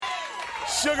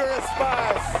sugar and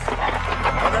spice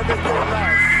and everything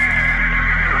else.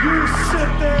 You sit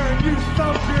there and you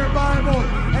thump your Bible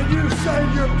and you say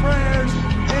your prayers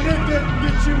and it didn't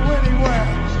get you anywhere.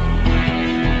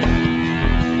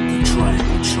 The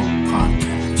Triangle Choke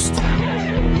Podcast.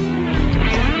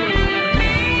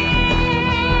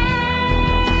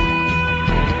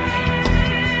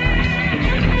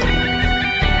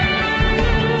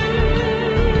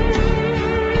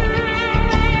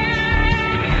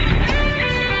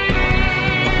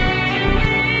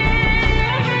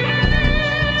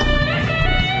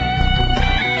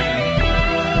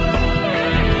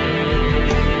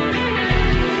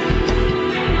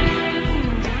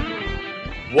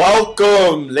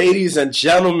 Welcome, ladies and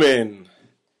gentlemen.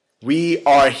 We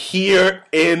are here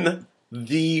in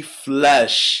the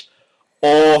flesh.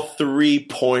 All 3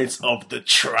 points of the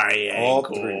triangle. All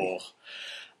three.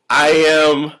 I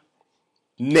am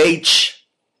Nate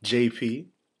JP.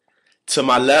 To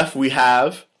my left, we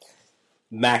have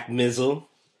Mac Mizzle,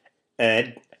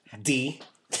 Ed D,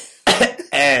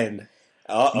 and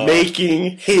Uh-oh.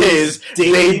 making his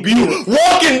debut,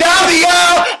 walking down the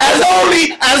aisle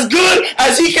as good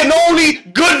as he can only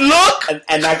good look.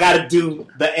 And I gotta do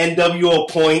the NWO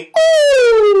point.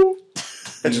 Ooh.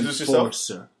 Introduce yourself.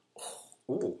 Enforcer.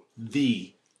 Ooh,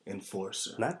 The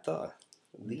Enforcer. not the.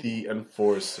 The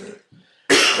Enforcer.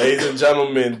 Ladies and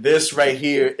gentlemen, this right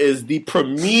here is the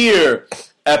premiere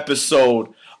episode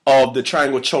of the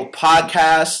Triangle Choke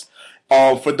Podcast.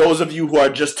 For those of you who are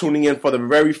just tuning in for the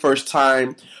very first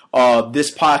time,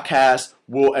 this podcast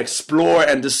will explore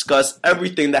and discuss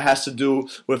everything that has to do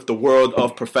with the world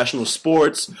of professional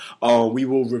sports. We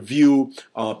will review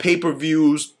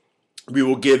pay-per-views. We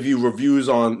will give you reviews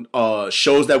on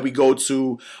shows that we go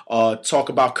to, talk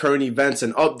about current events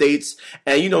and updates,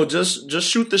 and just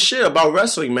shoot the shit about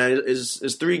wrestling, man.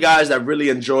 It's 3 guys that really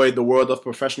enjoy the world of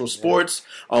professional sports.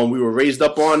 We were raised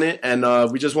up on it, and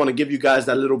we just want to give you guys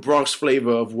that little Bronx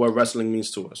flavor of what wrestling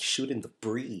means to us. Shooting the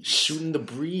breeze. Shooting the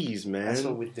breeze, man. That's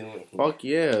what we're doing. Fuck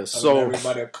yeah. Give So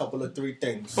everybody a couple of 3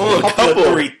 things. Oh, A couple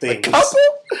of 3 things.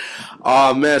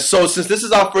 Man, so since this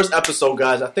is our first episode,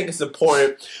 guys, I think it's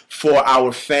important for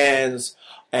our fans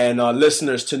and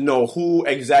listeners to know who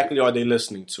exactly are they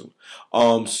listening to.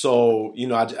 So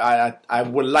I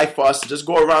would like for us to just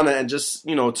go around and just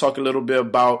talk a little bit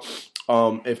about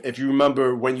if you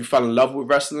remember when you fell in love with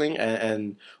wrestling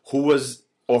and who was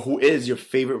or who is your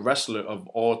favorite wrestler of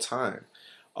all time.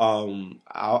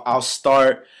 I'll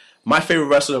start. My favorite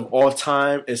wrestler of all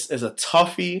time is a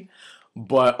toughie.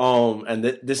 But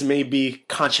this may be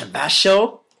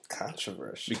controversial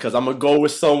because I'm gonna go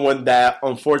with someone that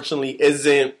unfortunately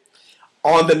isn't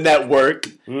on the network.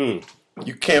 You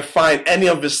can't find any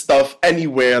of his stuff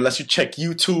anywhere unless you check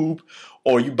YouTube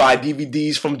or you buy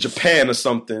DVDs from Japan or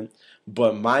something.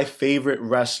 But my favorite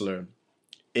wrestler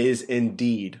is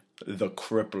indeed the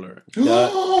Crippler.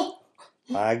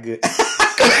 My good.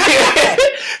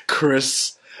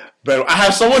 Chris. But I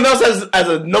have someone else as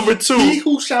a number 2. He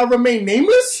who shall remain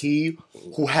nameless? He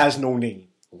who has no name.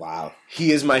 Wow.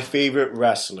 He is my favorite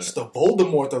wrestler. It's the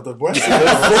Voldemort of the wrestling.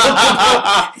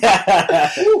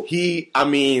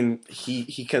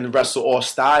 He can wrestle all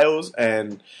styles,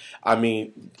 and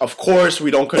of course,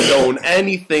 we don't condone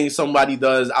anything somebody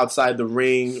does outside the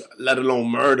ring, let alone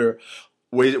murder.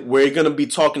 We're going to be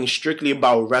talking strictly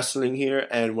about wrestling here,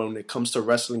 and when it comes to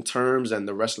wrestling terms and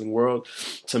the wrestling world,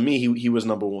 to me, he was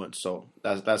number 1. So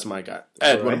that's my guy.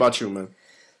 Ed, Right. What about you, man?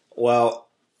 Well,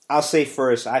 I'll say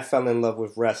first, I fell in love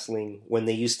with wrestling when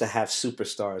they used to have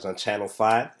Superstars on Channel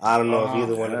 5. I don't know if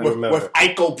either one of you remember. With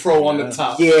Ico Pro on the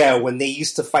top. Yeah, when they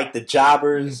used to fight the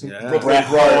jobbers. Yeah. Bret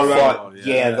Hart Oh, fought,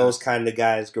 yeah. those kind of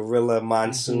guys. Gorilla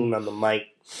Monsoon on the mic.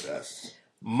 Yes.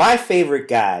 My favorite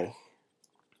guy,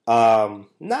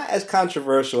 not as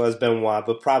controversial as Benoit,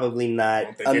 but probably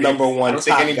not a number 1 I don't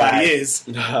top think anybody guy. is.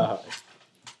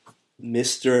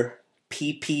 Mr.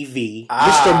 PPV,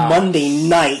 Ah. Mr. Monday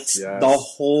Night, Yes. the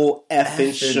whole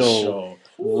effing show.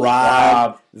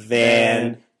 Rob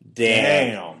Van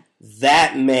Dam.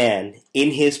 That man,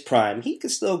 in his prime, he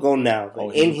could still go now,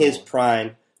 but in his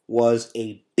prime, was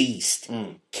a beast.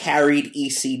 Carried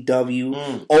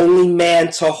ECW, only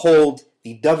man to hold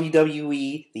the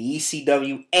WWE, the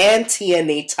ECW, and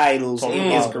TNA titles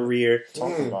in his career.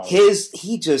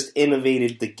 He just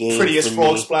innovated the game. Prettiest for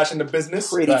frog me. splash in the business.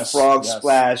 Pretty Yes, frog yes.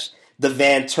 splash. The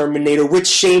Van Terminator, which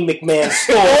Shane McMahon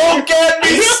stole. Don't get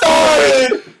me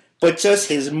started! But just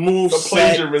his move The set.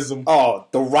 plagiarism. Oh,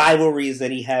 the rivalries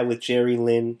that he had with Jerry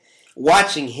Lynn.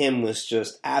 Watching him was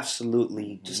just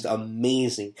absolutely just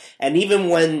amazing. And even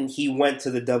when he went to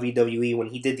the WWE, when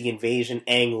he did the invasion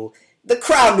angle, the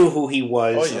crowd knew who he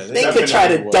was. Oh, yeah, they could try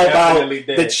to definitely dub out Definitely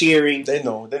did. the cheering. They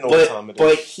know what time it is.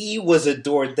 But he was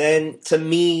adored. Then, to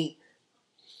me,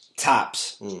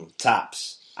 tops.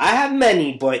 Tops. I have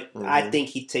many, but I think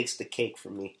he takes the cake for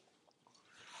me.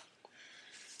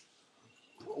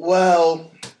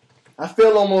 Well, I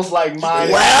feel almost like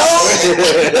mine.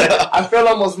 Well, I feel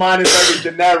almost mine is very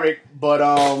generic, but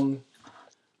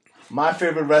my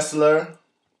favorite wrestler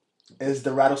is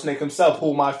the Rattlesnake himself,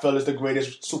 whom I feel is the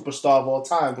greatest superstar of all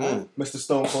time, Mr.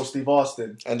 Stone Cold Steve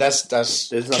Austin. And that's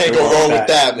There's nothing can't go wrong with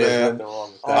that, There's man. nothing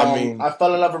wrong with that. I mean, I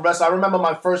fell in love with wrestling. I remember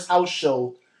my first house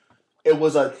show. It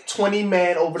was a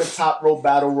 20-man over-the-top rope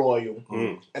battle royal.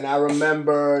 And I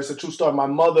remember, it's a true story, my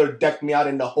mother decked me out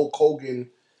in the Hulk Hogan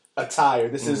attire.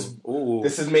 This is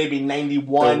maybe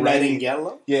 91. The red 90, and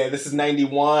yellow? Yeah, this is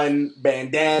 91,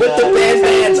 bandana. With the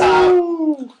bandana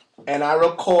top. And I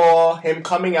recall him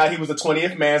coming out. He was the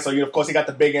 20th man, so of course he got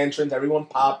the big entrance. Everyone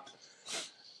popped.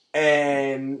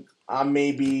 And I'm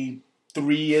maybe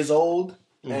 3 years old.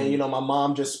 And, my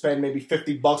mom just spent maybe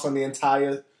 $50 on the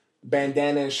entire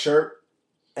bandana and shirt.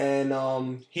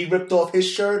 And he ripped off his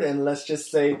shirt, and let's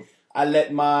just say I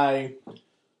let my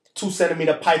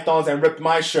 2-centimeter pythons and ripped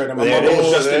my shirt. And my There mother it was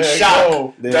is. just in There you shock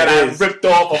go. There that it I is. ripped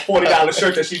off a $40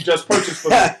 shirt that she just purchased for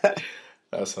me.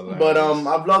 that's hilarious. But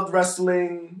I've loved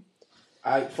wrestling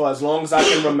for as long as I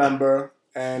can remember,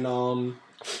 and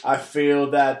I feel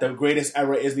that the greatest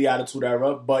era is the Attitude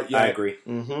Era. But yeah, I agree.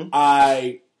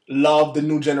 I love the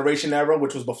New Generation era,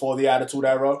 which was before the Attitude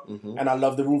Era, and I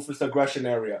love the Ruthless Aggression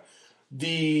era.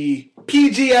 The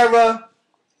PG era,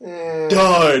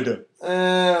 Dud.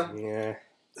 Yeah.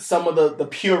 some of the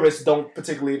purists don't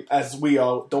particularly, as we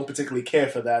are, don't particularly care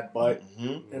for that. But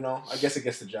I guess it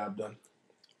gets the job done.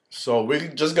 So we're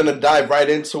just gonna dive right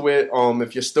into it.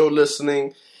 If you're still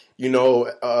listening,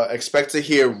 expect to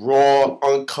hear raw,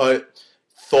 uncut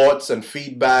thoughts and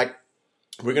feedback.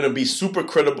 We're gonna be super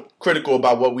critical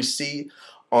about what we see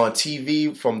on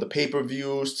TV, from the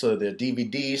pay-per-views to their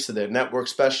DVDs to their network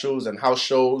specials and house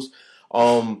shows.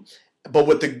 But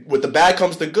with the bad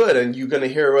comes the good, and you're gonna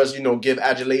hear us, give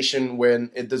adulation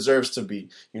when it deserves to be.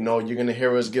 You're gonna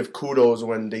hear us give kudos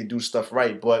when they do stuff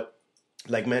right. But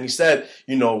like Manny said,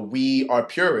 we are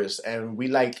purists and we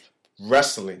like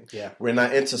wrestling. Yeah. We're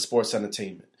not into sports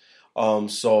entertainment.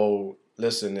 So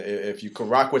listen, if you can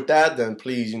rock with that, then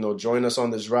please, join us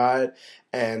on this ride.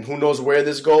 And who knows where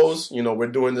this goes? We're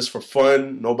doing this for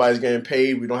fun. Nobody's getting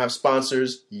paid. We don't have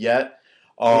sponsors yet.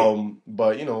 But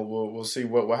we'll see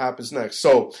what happens next.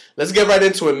 So let's get right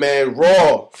into it, man.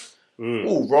 Raw.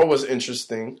 Ooh, Raw was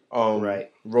interesting.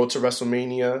 Right. Road to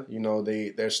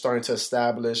WrestleMania. They're starting to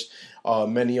establish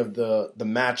many of the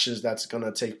matches that's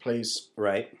gonna take place.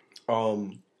 Right.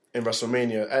 In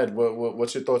WrestleMania. Ed,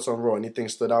 what's your thoughts on Raw? Anything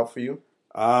stood out for you?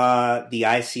 The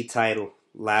IC title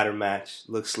ladder match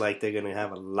looks like they're gonna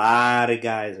have a lot of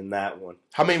guys in that one.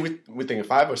 How many we thinking?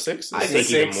 5 or 6? I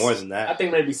think even more than that. I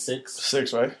think maybe 6.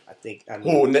 6, right? Let's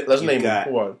you name got,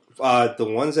 them. Who are? The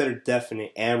ones that are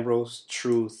definite: Ambrose,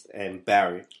 Truth, and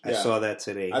Barry. I saw that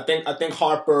today. I think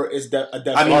Harper is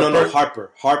definitely.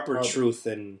 Harper, Truth,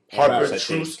 and Harper,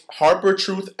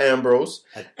 Truth, Ambrose,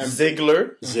 and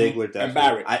Ziggler, definitely, and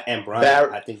Barrett. and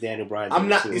Bryan. I think Daniel Bryan. I'm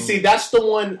not. Too. You see, that's the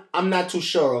one I'm not too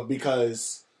sure of,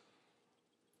 because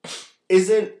he's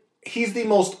the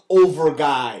most over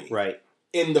guy, right,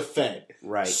 in the Fed,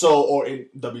 right? So, or in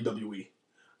WWE.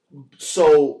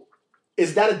 So,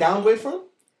 is that a downgrade for him?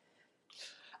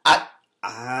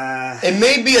 It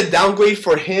may be a downgrade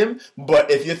for him,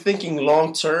 but if you're thinking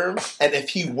long term, and if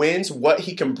he wins, what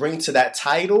he can bring to that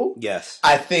title, yes,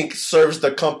 I think serves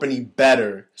the company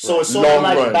better. So it's sort of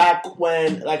like back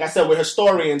when, like I said, we're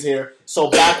historians here. So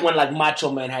back when like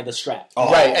Macho Man had the strap,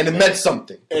 right, and it meant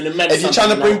something. And it meant if you're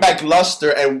something, trying to bring back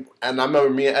luster, and I remember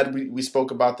me and Ed, we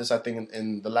spoke about this, I think,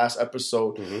 in the last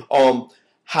episode.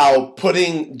 How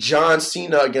putting John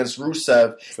Cena against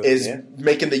Rusev is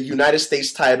making the United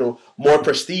States title more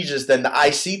prestigious than the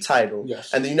IC title.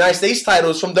 Yes. And the United States title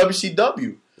is from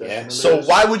WCW. Yeah. So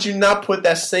why would you not put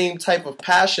that same type of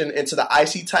passion into the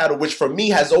IC title, which for me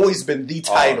has always been the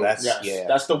title? That's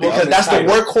the because that's the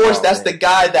workhorse. That's the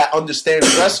guy that understands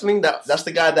wrestling. That's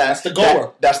the guy that's the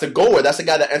goer. That's the goer. That's the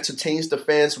guy that entertains the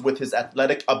fans with his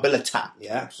athletic ability.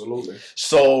 Yeah, absolutely.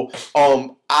 So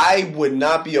I would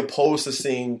not be opposed to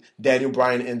seeing Daniel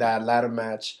Bryan in that ladder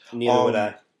match. Neither would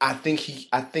I. I think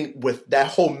with that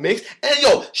whole mix, and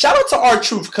shout out to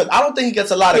R-Truth, because I don't think he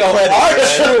gets a lot of credit.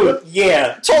 R-Truth,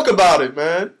 yeah. Talk about it,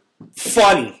 man.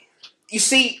 Funny. You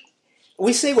see,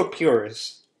 we say we're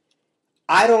purists.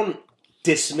 I don't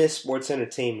dismiss sports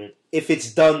entertainment if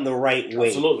it's done the right way.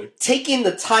 Absolutely. Taking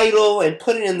the title and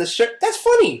putting it in the shirt, that's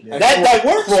funny. Yeah. That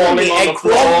works for me. And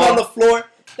crawling on the floor.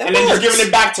 And then just giving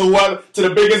it back to the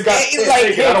biggest guy. It's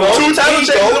like, I don't know. 2 title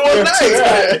changes in one night.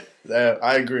 Yeah. Yeah,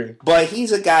 I agree. But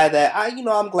he's a guy that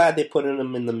I'm glad they're putting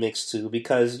him in the mix too,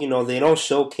 because they don't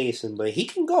showcase him, but he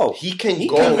can go. He can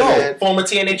go, man. Former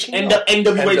NWA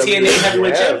TNA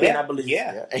heavyweight champion, I believe.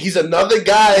 Yeah. And he's another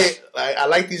guy. I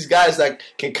like these guys that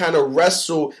can kind of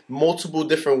wrestle multiple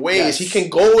different ways. Yes. He can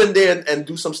go in there and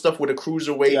do some stuff with a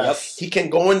cruiserweight. Yes. He can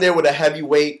go in there with a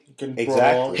heavyweight.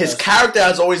 Exactly. His character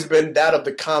has always been that of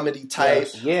the comedy type.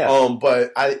 Yes. Yeah.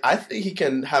 But I think he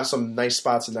can have some nice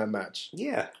spots in that match.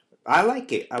 Yeah. I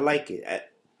like it.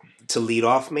 To lead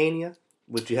off Mania,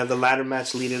 would you have the ladder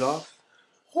match lead it off?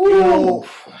 Ooh.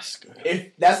 That's good.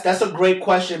 If that's a great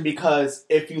question, because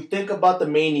if you think about the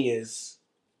Manias,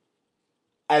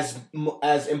 as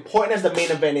important as the main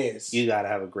event is, You got to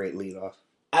have a great lead off.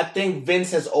 I think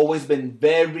Vince has always been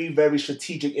very, very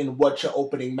strategic in what your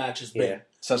opening match has been. Yeah.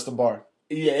 Sets the bar.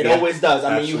 Yeah, it Yeah, always does.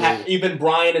 I mean, you have absolutely. even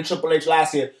Bryan and Triple H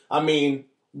last year. I mean,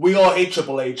 we all hate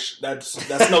Triple H. That's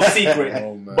no secret.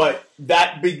 Oh, man. But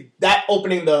that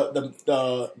opening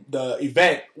the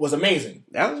event was amazing.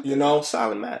 That was a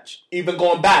solid match. Even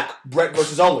going back, Brett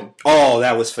versus Owen. Oh,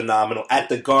 that was phenomenal. At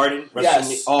the Garden. Yes.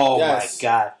 WrestleMania. Oh, Yes. my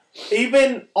God.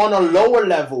 Even on a lower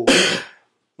level,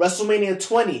 WrestleMania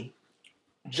 20,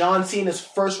 John Cena's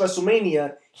first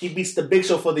WrestleMania, he beats the Big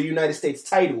Show for the United States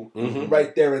title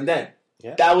right there and then.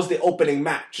 Yeah. That was the opening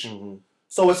match.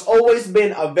 So it's always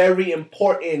been a very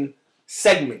important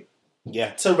segment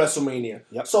Yeah. to WrestleMania.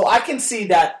 Yep. So I can see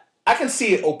that. I can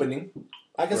see it opening.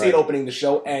 I can see it Right. opening the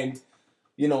show and,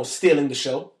 stealing the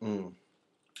show.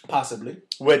 Possibly.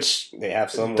 Which They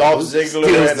have some. Dolph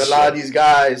Ziggler and a lot of these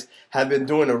guys have been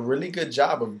doing a really good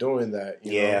job of doing that.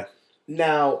 You know?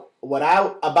 Now,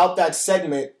 about that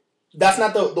segment, that's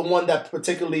not the one that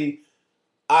particularly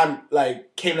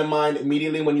came to mind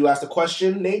immediately when you asked the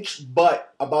question, Nate.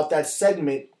 But about that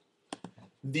segment,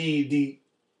 it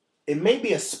may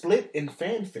be a split in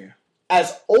fanfare.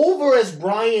 As over as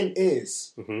Bryan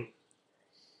is,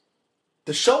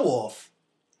 the show off.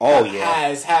 Oh,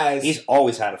 yeah. Has He's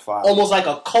always had a following. almost like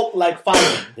a cult like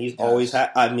following. He's always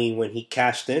had. I mean, when he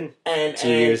cashed in And 2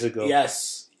 years ago.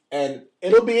 Yes. And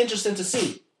it'll be interesting to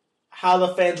see how the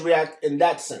fans react in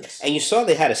that sense. And you saw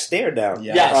they had a stare down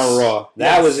Yes. on Raw.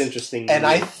 That Yes. was interesting. And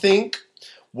I think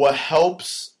what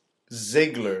helps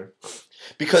Ziggler,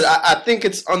 because I think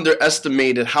it's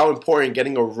underestimated how important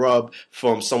getting a rub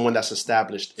from someone that's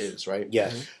established is, right?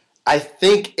 Yes. I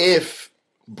think if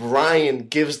Bryan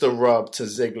gives the rub to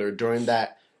Ziggler during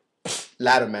that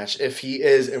ladder match, if he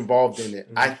is involved in it,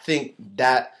 I think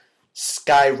that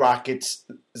skyrockets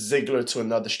Ziggler to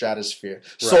another stratosphere.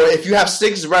 So if you have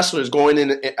 6 wrestlers going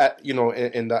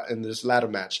in this ladder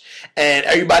match, and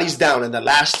everybody's down, and the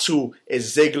last 2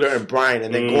 is Ziggler and Bryan,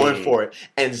 and they're going for it,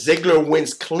 and Ziggler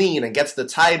wins clean and gets the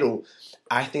title,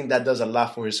 I think that does a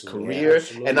lot for his career.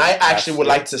 absolutely. And I actually would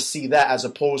like to see that as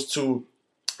opposed to.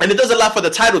 And it does a lot for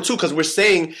the title too, because we're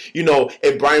saying,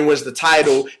 if Bryan wins the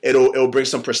title, it'll bring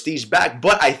some prestige back.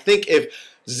 But I think if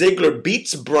Ziggler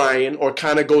beats Bryan or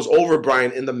kind of goes over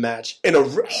Bryan in the match in a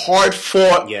hard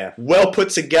fought, well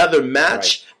put together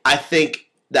match, I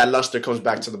think that luster comes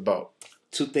back to the belt.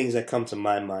 2 things that come to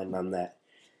my mind on that.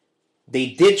 They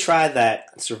did try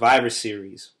that Survivor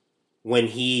Series when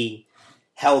he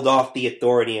held off the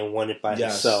authority and won it by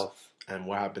himself. And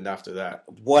what happened after that?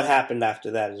 What happened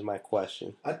after that is my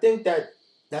question. I think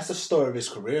that's the story of his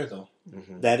career, though.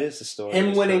 That is the story. Him of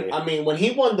his winning. career. I mean, when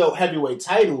he won the heavyweight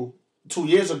title 2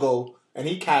 years ago, and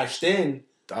he cashed in.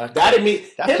 He cashed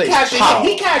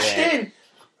in.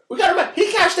 We gotta remember, he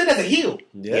cashed in as a heel.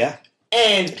 Yeah.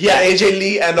 And AJ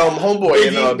Lee and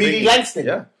homeboy Biggie Langston.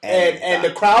 Yeah. And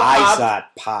the crowd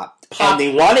popped. And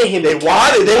they wanted him. They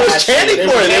was chanting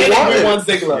for it. They wanted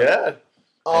Ziggler. Yeah.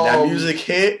 And that music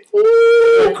hit.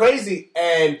 Ooh, crazy.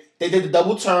 And they did the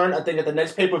double turn, I think, at the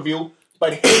next pay-per-view.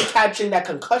 But him catching that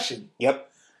concussion. Yep.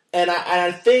 And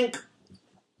I think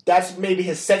that's maybe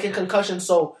his second concussion.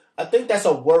 So I think that's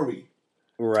a worry.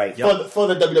 Right. For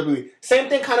the WWE. Same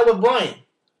thing kind of with Bryan.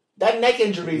 That neck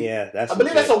injury. Yeah, I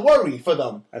believe that's a worry for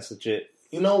them. That's legit.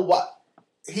 You know what?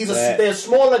 They're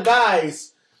smaller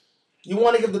guys. You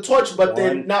want to give the torch, but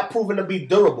they're not proven to be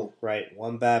durable. Right.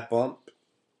 One bad bump.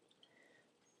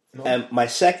 No. And my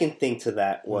second thing to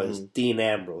that was Dean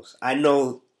Ambrose. I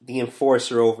know the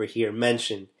enforcer over here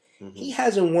mentioned he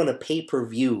hasn't won a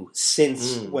pay-per-view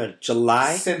since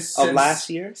July of last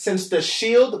year? Since the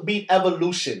Shield beat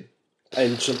Evolution.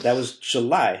 And that was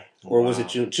July. Or was it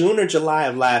June? June or July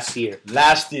of last year?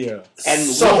 Last year. And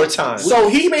summertime. So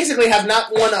he basically has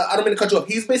not won. I don't mean to cut you off.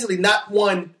 He's basically not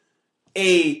won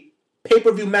a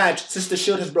pay-per-view match since the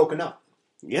Shield has broken up.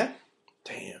 Yeah.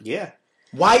 Damn. Yeah.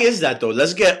 Why is that though?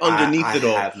 Let's get underneath it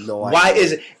all. I have no idea. Why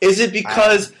is it? Is it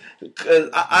because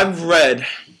I've read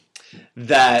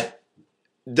that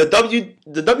the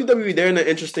WWE, they're in an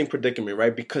interesting predicament,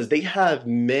 right? Because they have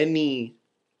many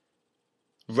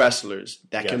wrestlers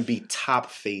that can be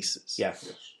top faces.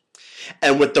 Yes.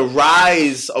 And with the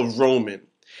rise of Roman,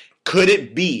 could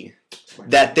it be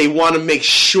that they want to make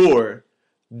sure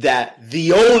that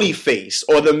the only face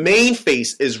or the main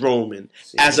face is Roman,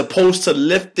 as opposed to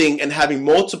lifting and having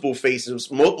multiple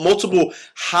faces, multiple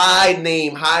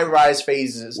high-name, high-rise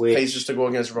faces to go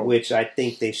against Roman? Which I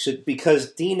think they should,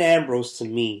 because Dean Ambrose, to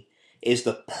me, is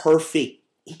the perfect,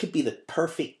 he could be the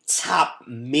perfect top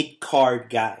mid-card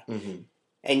guy. Mm-hmm.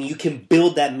 And you can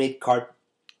build that mid-card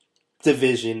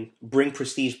division, bring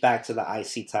prestige back to the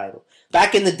IC title.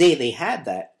 Back in the day, they had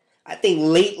that. I think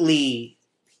lately,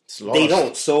 they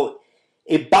don't. So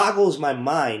it boggles my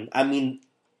mind. I mean,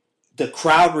 the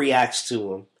crowd reacts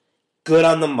to him. Good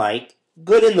on the mic.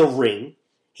 Good in the ring.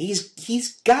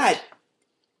 He's got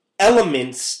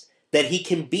elements that he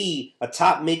can be a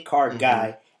top mid-card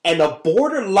guy and a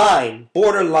borderline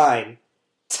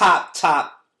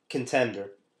top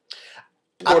contender.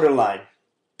 Borderline.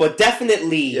 But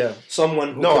definitely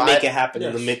someone who can make it happen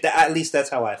in the mid. At least that's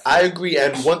how I feel. I agree.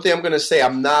 And one thing I'm going to say,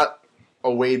 I'm not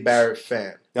a Wade Barrett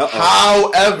fan.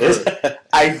 Uh-oh. However,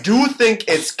 I do think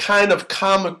it's kind of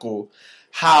comical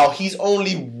how he's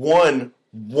only won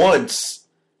once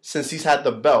since he's had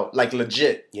the belt. Like,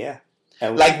 legit. Yeah.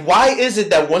 Like, why is it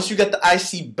that once you get the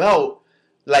IC belt,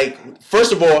 like,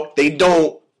 first of all, they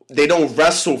don't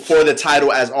wrestle for the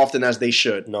title as often as they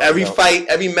should. No, every fight,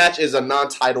 every match is a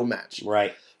non-title match.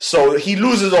 Right. So he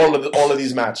loses all of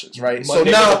these matches, right? So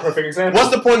now, perfect example.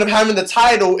 What's the point of having the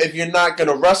title if you're not going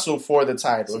to wrestle for the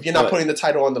title? If you're not putting the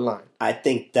title on the line? I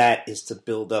think that is to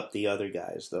build up the other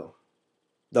guys, though.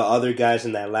 The other guys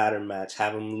in that ladder match,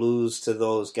 have them lose to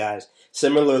those guys.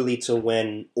 Similarly to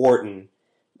when Orton,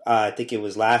 I think it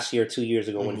was last year, 2 years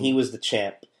ago, when he was the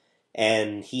champ,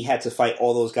 and he had to fight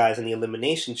all those guys in the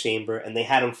Elimination Chamber, and they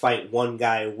had him fight one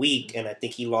guy a week, and I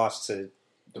think he lost to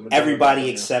everybody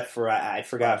except for, I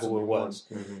forgot who it was.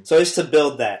 Mm-hmm. So it's to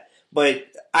build that. But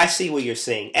I see what you're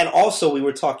saying. And also, we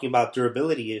were talking about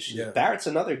durability issues. Yeah. Barrett's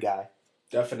another guy.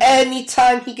 Definitely.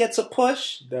 Anytime he gets a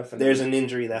push, there's an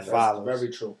injury that follows. Very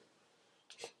true.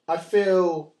 I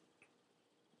feel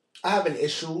I have an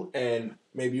issue, and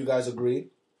maybe you guys agree.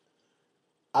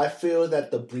 I feel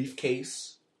that the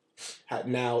briefcase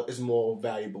now is more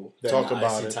valuable than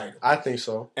the IC title. I think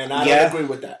so. And I don't agree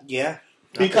with that. Yeah.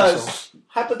 Because,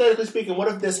 hypothetically speaking, what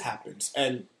if this happens?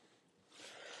 And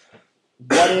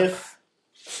what if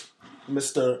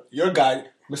your guy,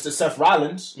 Mr. Seth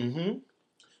Rollins,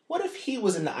 what if he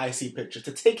was in the IC picture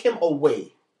to take him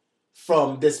away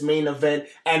from this main event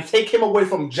and take him away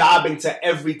from jobbing to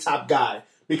every top guy?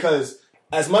 Because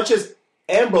as much as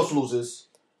Ambrose loses,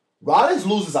 Rollins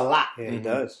loses a lot. Yeah, he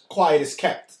does. Quiet is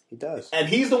kept. He does. And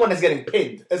he's the one that's getting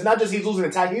pinned. It's not just he's losing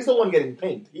the tag, he's the one getting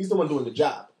pinned. He's the one doing the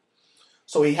job.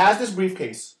 So he has this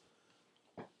briefcase.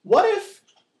 What if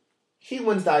he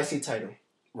wins the IC title?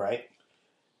 Right.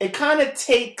 It kind of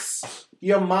takes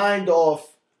your mind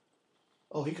off,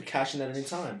 oh, he could cash in at any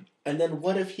time. And then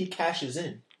what if he cashes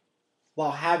in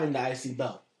while having the IC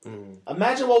belt?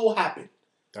 Imagine what will happen.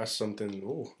 That's something,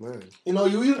 oh, man. You know,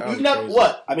 you've never,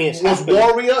 what? I mean, it's was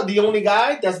Warrior the only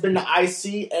guy that's been the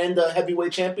IC and the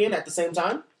heavyweight champion at the same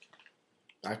time?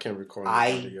 I can't recall.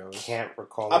 I can't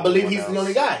recall. I believe he's the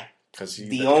only guy.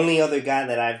 The only other guy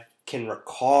that I can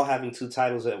recall having two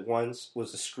titles at once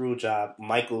was the Screwjob.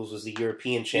 Michaels was the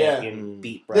European champion.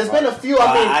 Beat Bret Hart. There's been a few.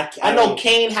 I know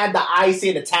Kane had the IC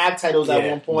and the tag titles at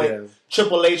one point. Yeah.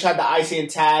 Triple H had the IC and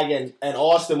tag, and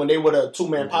Austin, when they were the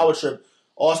two-man power trip,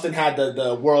 Austin had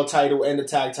the world title and the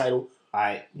tag title.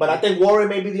 I think Warrior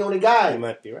may be the only guy. You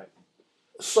might be right.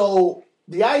 So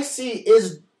the IC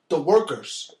is the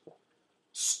workers.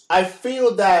 I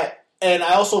feel that. And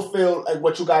I also feel like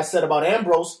what you guys said about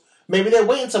Ambrose, maybe they're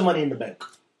waiting till Money in the Bank.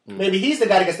 Maybe he's the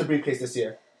guy that gets the briefcase this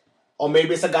year. Or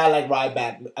maybe it's a guy like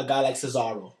Ryback, a guy like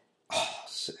Cesaro.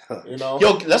 You know?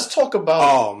 Yo, let's talk about...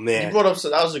 Oh, man. You brought up...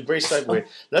 That was a great segue.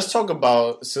 Let's talk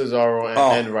about Cesaro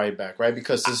and Ryback, right?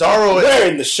 Because Cesaro... I'm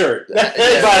wearing the shirt. I'm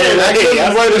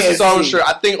wearing the Cesaro shirt.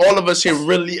 I think all of us here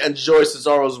really enjoy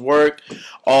Cesaro's work.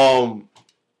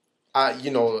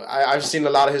 I've seen a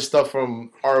lot of his stuff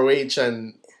from ROH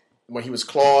and... when he was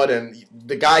Claude, and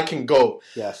the guy can go.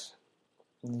 Yes.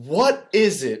 What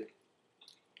is it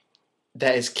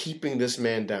that is keeping this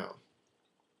man down?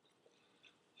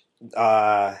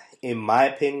 In my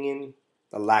opinion,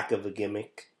 a lack of a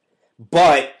gimmick.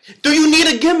 But do you need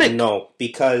a gimmick? No,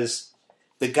 because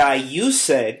the guy you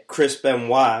said, Chris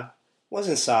Benoit,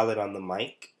 wasn't solid on the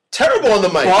mic. Terrible on the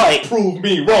mic. But Prove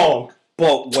me wrong.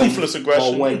 Toothless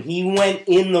aggression. But when he went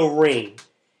in the ring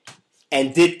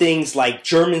and did things like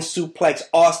German suplex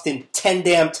Austin 10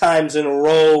 damn times in a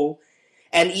row,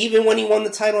 and even when he won the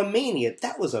title in Mania,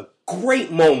 that was a great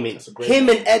moment. Him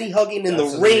and Eddie hugging in the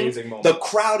ring, the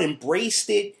crowd embraced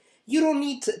it. You don't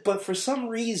need to, but for some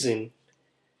reason,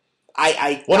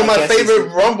 one of my favorite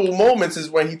Rumble moments is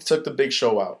when he took the Big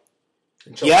Show out.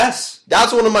 Yes.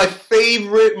 That's one of my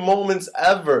favorite moments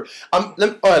ever. All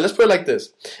right, let's put it like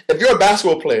this. If you're a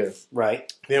basketball player,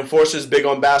 right? The Enforcer's big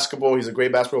on basketball. He's a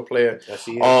great basketball player. Yes,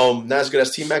 he is. Not as good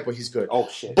as T-Mac, but he's good. Oh,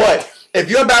 shit. But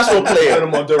if you're a basketball player,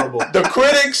 more durable. the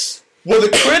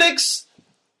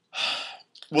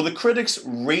critics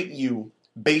rate you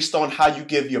based on how you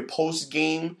give your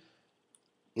post-game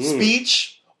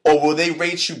speech? Or will they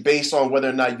rate you based on whether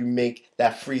or not you make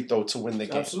that free throw to win the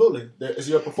game? Absolutely. It's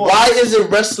your performance. Why isn't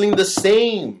wrestling the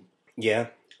same? Yeah.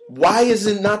 Why is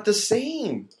it not the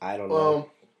same? I don't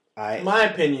know. My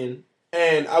opinion,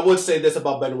 and I would say this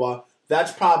about Benoit,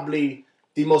 that's probably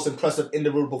the most impressive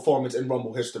individual performance in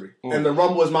Rumble history. And the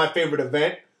Rumble is my favorite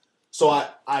event, so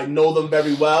I know them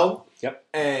very well. Yep.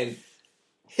 And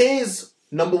his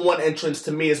number one entrance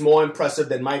to me is more impressive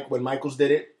than when Michaels did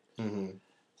it. Mm-hmm.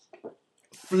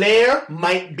 Flair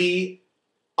might be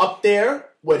up there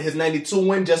with his 92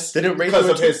 win just because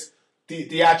of his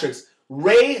theatrics.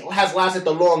 Ray has lasted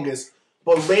the longest,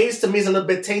 but Ray's to me is a little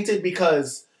bit tainted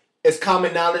because it's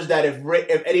common knowledge that if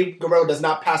Eddie Guerrero does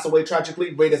not pass away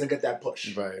tragically, Ray doesn't get that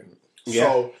push. Right.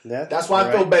 So that's why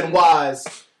I feel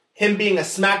Benoit's, him being a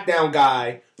SmackDown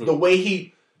guy, the way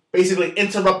he basically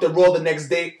interrupted Raw the next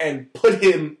day and put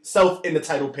himself in the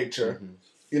title picture,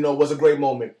 was a great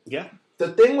moment. Yeah. The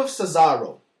thing with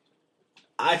Cesaro,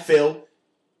 I feel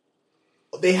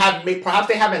perhaps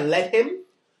they haven't let him.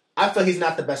 I feel he's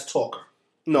not the best talker.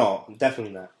 No,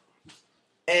 definitely not.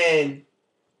 And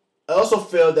I also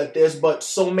feel that there's but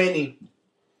so many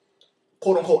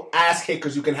quote unquote ass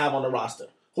kickers you can have on the roster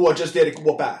who are just there to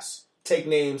whoop ass, take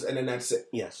names, and then that's it.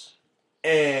 Yes.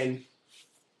 And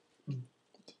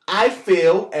I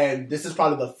feel, and this is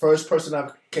probably the first person I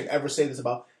can ever say this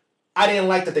about, I didn't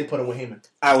like that they put him with Heyman.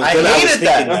 I hated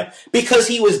that. Because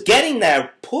he was getting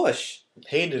that push.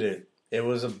 Hated it. It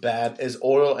was his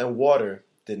oil and water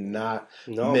did not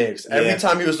mix. Every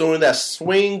time he was doing that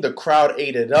swing, the crowd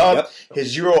ate it up. Yep.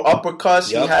 His Euro uppercuts,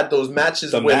 he had those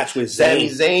matches with Sami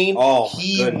Zayn. Oh,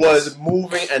 he was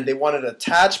moving, and they wanted to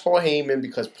attach Paul Heyman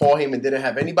because Paul Heyman didn't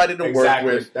have anybody to work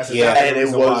with. That's and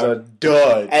it was a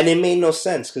dud. And it made no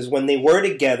sense because when they were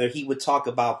together, he would talk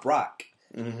about Brock.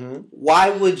 Mm-hmm. Why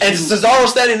would you? And Cesaro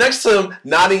standing next to him,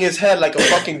 nodding his head like a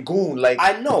fucking goon. Like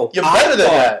I know, you're better than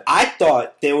that. I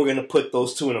thought they were going to put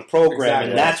those two in a program,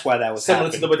 and that's why that was similar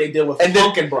happening. to what they did with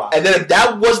Funk and Brock. And then if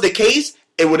that was the case,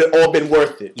 it would have all been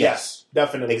worth it. Yes,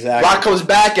 definitely. Exactly. Brock comes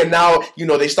back, and now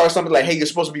they start something like, "Hey, you're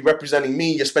supposed to be representing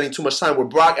me. You're spending too much time with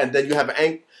Brock," and then you have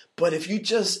an But if it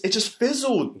just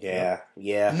fizzled. Yeah.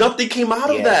 Nothing came out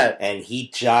of that. And he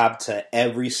jobbed to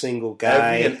every single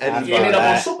guy. He ended up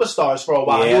on Superstars for a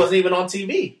while. He wasn't even on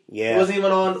TV. Yeah. He wasn't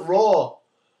even on Raw.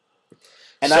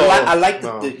 And I like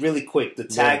really quick, the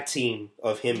tag team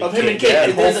of him and King.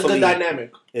 It is a good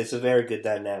dynamic. It's a very good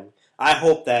dynamic. I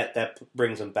hope that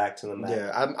brings them back to the match.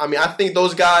 Yeah, I think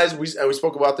those guys, we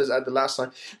spoke about this at the last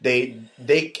time, they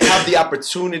have the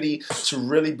opportunity to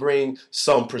really bring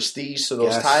some prestige to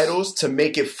those titles, to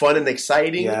make it fun and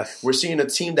exciting. Yes. We're seeing a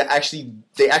team that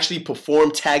actually perform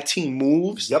tag team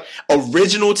moves,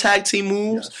 original tag team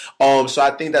moves. Yes. So I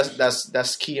think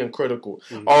that's key and critical.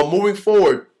 Mm-hmm. Moving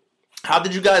forward, how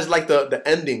did you guys like the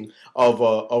ending of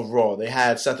Raw? They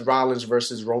had Seth Rollins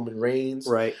versus Roman Reigns.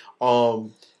 Right.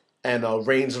 And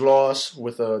Reigns lost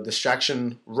with a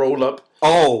distraction roll-up.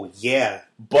 Oh, yeah.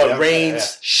 But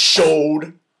Reigns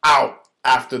showed out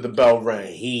after the bell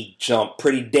rang. He jumped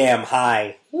pretty damn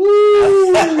high.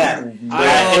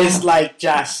 It's like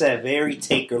Josh said, very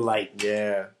Taker-like.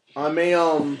 Yeah. I'm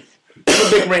a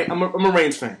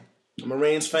Reigns fan. I'm a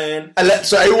Reigns fan.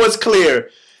 So everyone's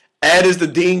clear. Ed is the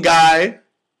Dean guy,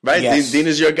 right? Yes. Dean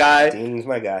is your guy. Dean's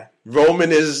my guy.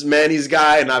 Roman is Manny's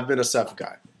guy, and I've been a Seth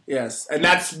guy. Yes, and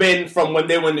that's been from when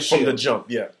they were in the Shield. From the jump,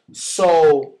 yeah.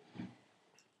 So,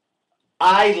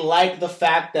 I like the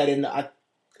fact that in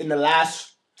the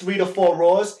last 3 to 4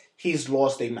 Raws, he's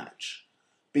lost a match.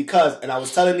 And I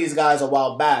was telling these guys a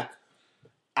while back,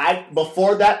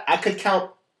 before that, I could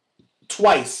count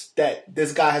twice that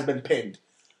this guy has been pinned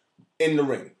in the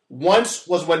ring. Once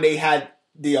was when they had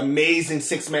the amazing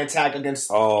 6-man tag against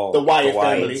the Wyatt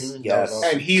family. Yes.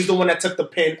 And he's the one that took the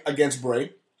pin against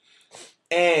Bray.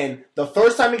 And the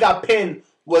first time he got pinned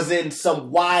was in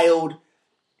some wild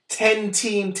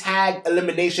 10-team tag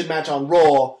elimination match on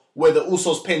Raw where the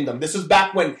Usos pinned them. This was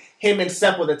back when him and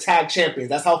Seth were the tag champions.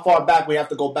 That's how far back we have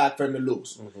to go back for him to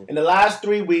lose. Mm-hmm. In the last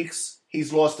 3 weeks,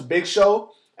 he's lost to Big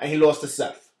Show and he lost to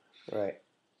Seth. Right.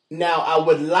 Now, I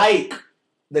would like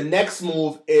the next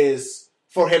move is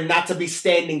for him not to be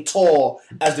standing tall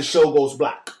as the show goes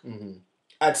black. Mm-hmm.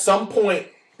 At some point,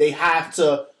 they have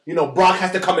to, Brock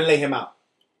has to come and lay him out.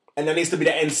 And there needs to be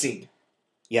the end scene.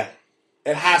 Yeah.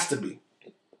 It has to be.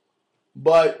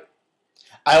 But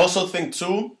I also think,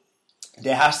 too,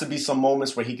 there has to be some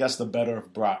moments where he gets the better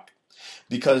of Brock.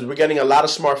 Because we're getting a lot of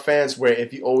smart fans where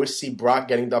if you always see Brock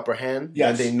getting the upper hand,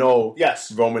 then they know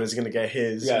Roman is going to get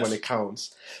his when it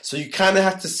counts. So you kind of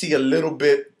have to see a little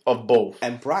bit of both.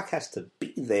 And Brock has to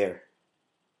be there.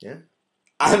 Yeah.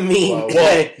 I mean...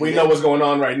 Well, we know what's going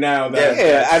on right now.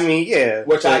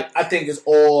 Which I think is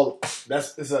all...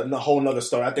 That's a whole nother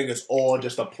story. I think it's all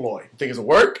just a ploy. You think it's a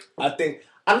work? I think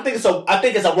it's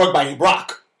a work by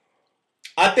Brock.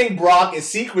 I think Brock is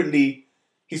secretly...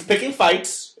 He's picking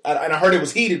fights, and I heard it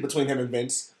was heated between him and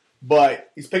Vince,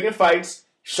 but he's picking fights,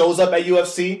 shows up at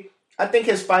UFC. I think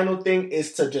his final thing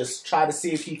is to just try to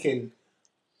see if he can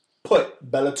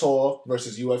put Bellator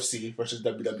versus UFC versus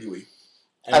WWE.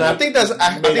 And I think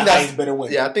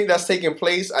that's taking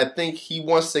place. I think he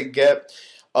wants to get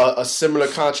a similar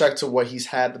contract to what he's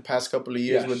had the past couple of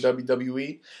years with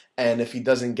WWE. And if he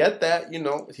doesn't get that,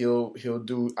 he'll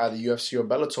do either UFC or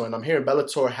Bellator. And I'm hearing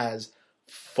Bellator has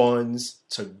funds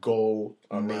to go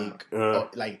make.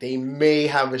 Like, they may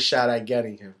have a shot at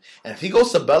getting him. And if he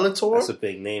goes to Bellator... That's a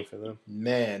big name for them.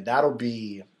 Man, that'll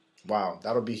be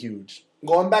huge.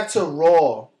 Going back to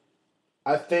Raw,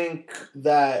 I think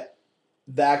that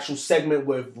the actual segment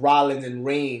with Rollins and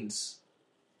Reigns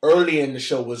early in the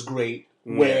show was great,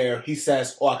 where he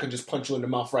says, I can just punch you in the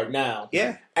mouth right now.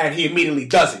 Yeah. And he immediately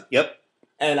does it. Yep.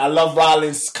 And I love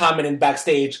Rollins commenting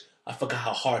backstage, I forgot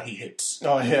how hard he hits.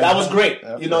 Oh, yeah. That was great.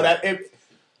 Yep.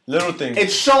 Little things.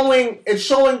 It's showing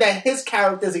that his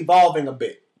character is evolving a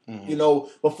bit. Mm-hmm.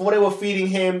 Before they were feeding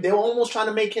him, they were almost trying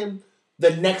to make him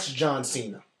the next John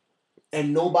Cena.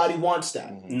 And nobody wants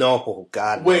that. Mm-hmm. No,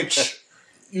 God. Which,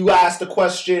 you asked the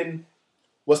question,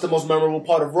 what's the most memorable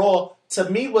part of Raw? To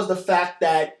me, was the fact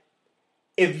that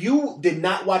if you did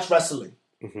not watch wrestling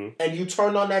and you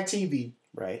turned on that TV,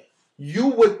 right, you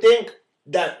would think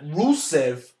that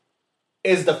Rusev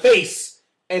is the face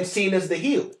and Cena's the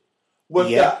heel. With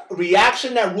the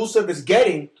reaction that Rusev is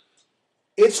getting,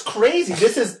 it's crazy.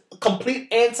 This is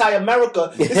complete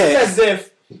anti-America. This is as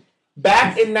if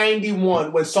back in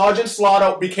 91, when Sergeant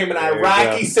Slaughter became an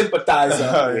Iraqi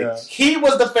sympathizer, he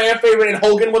was the fan favorite and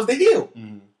Hogan was the heel.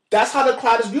 Mm-hmm. That's how the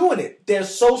crowd is viewing it. They're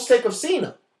so sick of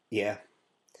Cena. Yeah.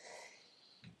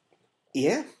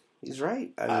 Yeah, he's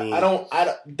right.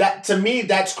 To me,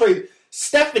 that's crazy.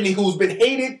 Stephanie, who's been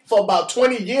hated for about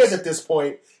 20 years at this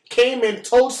point, came in,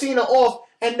 told Cena off,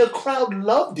 and the crowd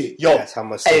loved it. Yo, that's how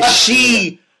much. And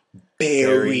she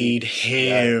buried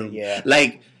him. Yeah.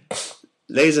 Like,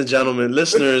 ladies and gentlemen,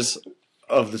 listeners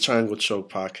of the Triangle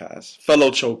Choke podcast, fellow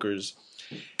chokers,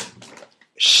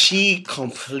 she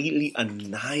completely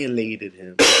annihilated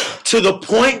him to the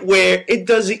point where it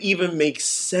doesn't even make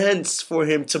sense for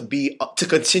him to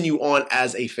continue on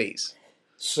as a face.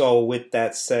 So, with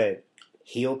that said,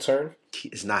 heel turn?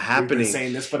 It's not happening. We've been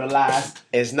saying this for the last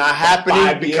It's not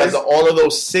happening because of all of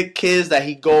those sick kids that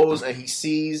he goes and he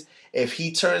sees. If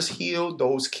he turns heel,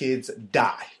 those kids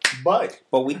die. But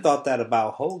we thought that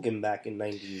about Hogan back in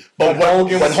 90. But when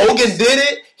Hogan did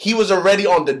it, he was already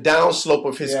on the downslope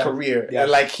of his career. Yeah.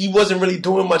 And he wasn't really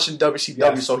doing much in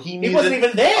WCW, so he wasn't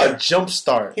even there. A jump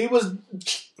start. He was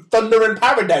Thunder in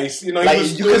Paradise. He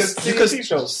was doing his TNT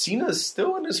shows. Cena's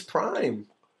still in his prime.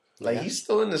 He's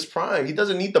still in his prime. He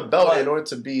doesn't need the belt in order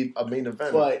to be a main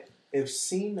event. But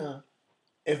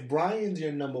if Bryan's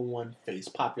your number one face,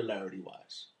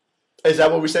 popularity-wise, is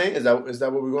that what we're saying? Is that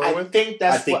what we're going with?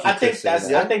 I think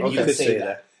you could say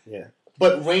that. Yeah.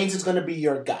 But Reigns is going to be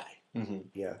your guy. Mm-hmm.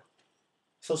 Yeah.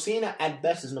 So Cena at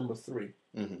best is number 3.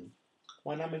 Mm-hmm.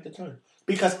 Why not make the turn?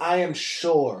 Because I am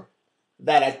sure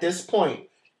that at this point,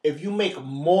 if you make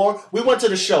more, we went to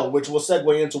the show, which we'll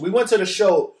segue into. We went to the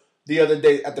show the other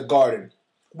day at the Garden.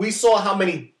 We saw how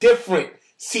many different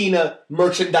Cena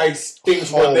merchandise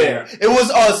things were there. It was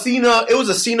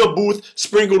a Cena booth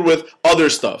sprinkled with other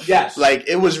stuff. Yes.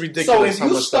 It was ridiculous. So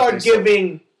if you start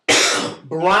giving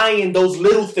Bryan those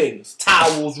little things,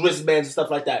 towels, wristbands, and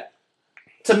stuff like that.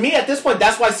 To me, at this point,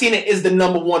 that's why Cena is the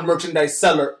 #1 merchandise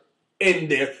seller in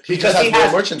there because he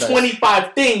has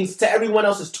 25 things to everyone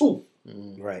else's 2.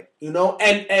 Right. You know,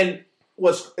 and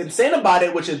what's insane about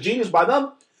it, which is genius by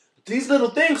them, these little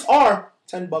things are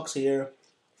 $10 here,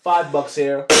 $5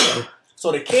 here.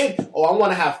 So the kid, I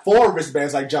want to have 4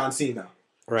 wristbands like John Cena.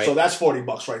 Right. So that's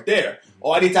 $40 right there.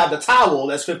 I need to have the towel.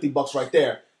 That's $50 right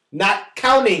there. Not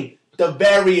counting the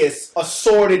various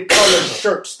assorted colored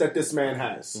shirts that this man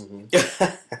has.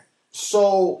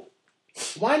 So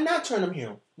why not turn him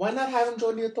heel? Why not have him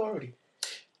join the Authority?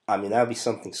 I mean, that would be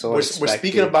something so We're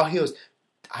speaking about heels.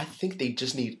 I think they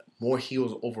just need more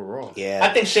heels overall. Yeah.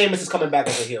 I think Sheamus is coming back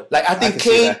as a heel. Like, I think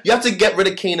Kane, you have to get rid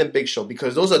of Kane and Big Show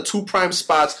because those are 2 prime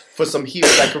spots for some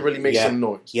heels that could really make some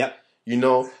noise. Yep. You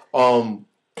know?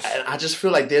 And I just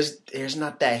feel like there's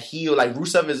not that heel. Like,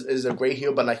 Rusev is a great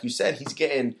heel, but like you said, he's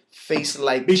getting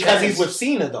face-like Because chance. he's with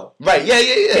Cena, though. Right,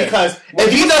 yeah. Because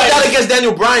if he does that against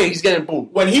Daniel Bryan, he's getting booed.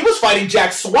 When he was fighting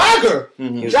Jack Swagger,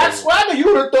 Jack Swagger, you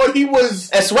would have thought he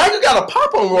was... And Swagger got a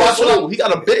pop-on roll, too. He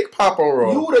got a big pop-on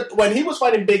roll. When he was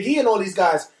fighting Big E and all these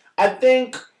guys, I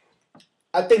think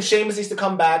Sheamus needs to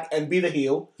come back and be the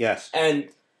heel. Yes. And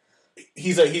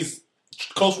he's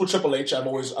close with Triple H. I've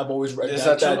always read Is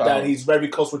that he's very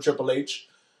close with Triple H.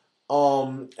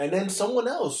 And then someone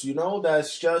else, you know,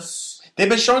 that's just... They've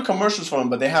been showing commercials for him,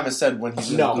 but they haven't said when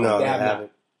he's No, they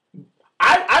haven't.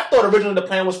 I thought originally the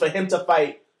plan was for him to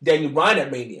fight Daniel Bryan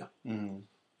at Mania.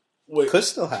 Could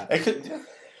still happen. It could, yeah.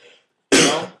 You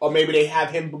know? Or maybe they have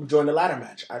him join the ladder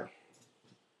match.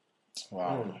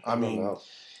 Wow. I mean...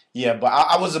 Yeah, but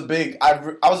I was a big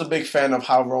fan of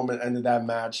how Roman ended that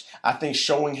match. I think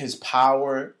showing his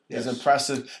power is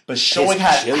impressive, but showing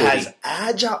has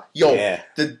agile.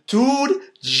 The dude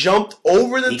jumped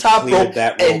over the top rope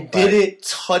and didn't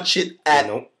touch it at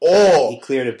all. He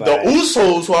cleared it by the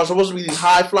Usos, who are supposed to be these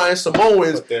high flying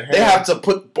Samoans, they have to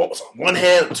put both, 1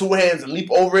 hand, 2 hands, and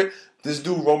leap over it. This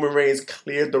dude Roman Reigns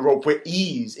cleared the rope with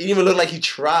ease. It didn't even look like he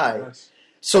tried. Yes.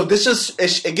 So this just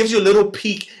it gives you a little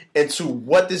peek into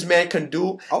what this man can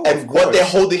do and what they're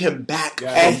holding him back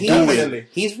from doing.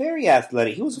 He's very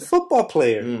athletic. He was a football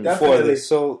player before this.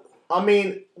 So I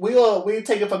mean, we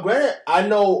take it for granted. I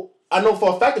know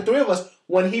for a fact the 3 of us,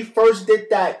 when he first did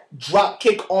that drop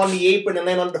kick on the apron and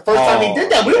landed on the first time he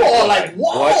did that, we were all like,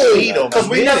 "Whoa!" Because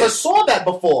we never saw that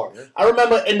before. I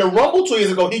remember in the Rumble 2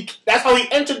 years ago, that's how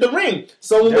he entered the ring.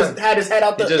 Someone had his head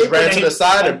out the apron. He just ran to the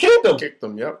side and kicked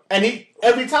him. Yep. And he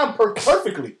every time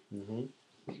perfectly.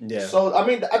 Yeah. So I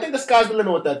mean, I think the sky's the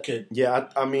limit with that kid. Yeah,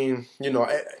 I mean, you know,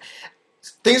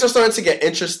 things are starting to get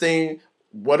interesting.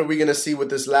 What are we gonna see with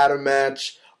this ladder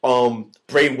match?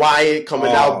 Bray Wyatt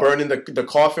coming out, burning the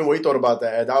coffin. What you thought about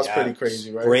that? That was pretty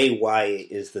crazy, right? Bray Wyatt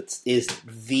is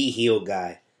the heel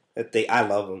guy. I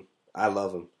love him. I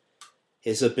love him.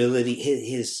 His ability,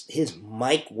 his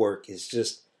mic work is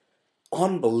just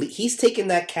unbelievable. He's taken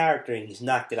that character and he's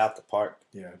knocked it out the park.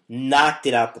 Yeah, knocked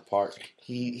it out the park.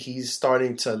 He's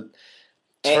starting to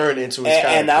turn into his character.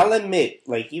 And I'll admit,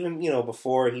 like even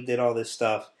before he did all this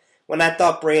stuff, when I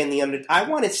thought Bray and the Undertaker, I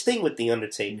wanted Sting with the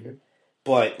Undertaker.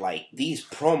 But, like, these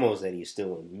promos that he's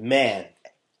doing, man,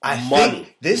 I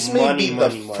think this may be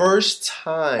the first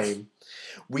time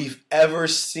we've ever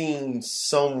seen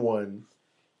someone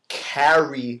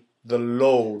carry the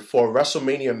load for a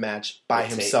WrestleMania match by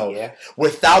himself.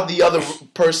 Without the other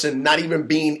person not even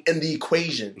being in the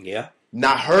equation. Yeah.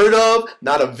 Not heard of,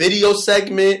 not a video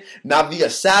segment, not via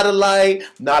satellite,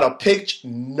 not a picture,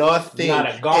 nothing.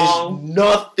 Not a gong. It's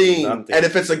nothing. And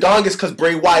if it's a gong, it's because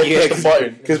Bray Wyatt pushed the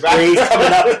button. Because Bray's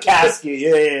coming out the casket.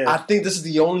 Yeah. I think this is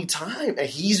the only time. And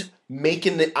he's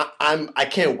making it. I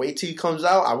can't wait till he comes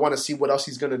out. I want to see what else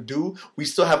he's going to do. We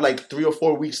still have like 3 or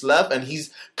 4 weeks left. And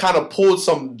he's kind of pulled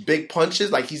some big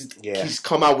punches. Like he's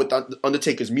come out with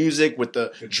Undertaker's music, with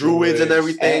the druids and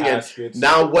everything. And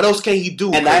now what else can he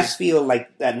do? And I feel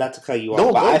like that, not to cut you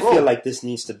off, but I feel like this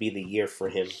needs to be the year for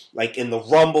him. Like in the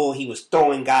Rumble, he was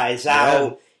throwing guys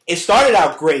out. It started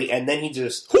out great, and then he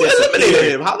just... Who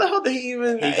eliminated him? How the hell did he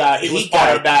even... He was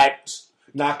fired back.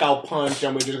 Knockout punch,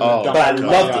 and we're just going to dump. But I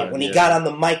loved it. When he got on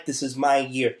the mic, this is my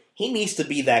year. He needs to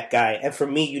be that guy. And for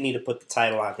me, you need to put the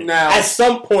title on him. Now, at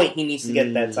some point, he needs to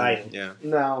get that title. Yeah.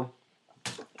 Now,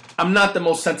 I'm not the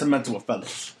most sentimental of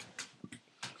fellas.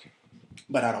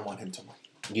 But I don't want him to win.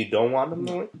 You don't want him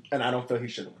to win? And I don't feel he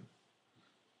should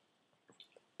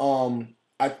win.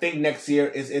 I think next year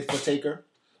is it for Taker.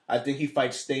 I think he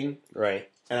fights Sting. Right.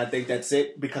 And I think that's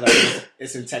it because I think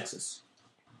it's in Texas.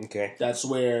 Okay. That's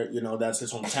where, that's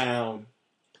his hometown.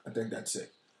 I think that's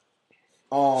it.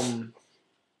 I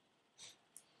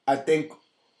I think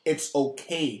it's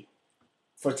okay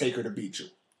for Taker to beat you.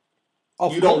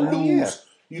 Oh, You don't lose. yeah.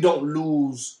 You don't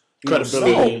lose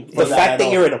Credibility. The fact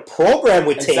that you're in a program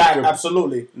with Taker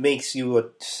absolutely makes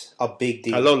you a big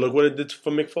deal. Hello, look what it did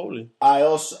for Mick Foley.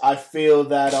 I feel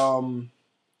that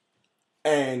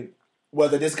and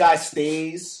whether this guy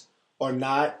stays or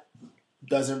not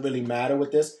doesn't really matter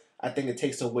with this. I think it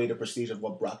takes away the prestige of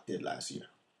what Brock did last year.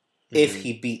 If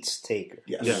he beats Taker.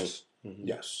 Yes.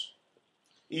 Yes.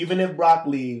 Even if Brock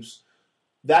leaves,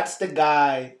 that's the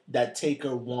guy that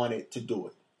Taker wanted to do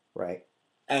it. Right.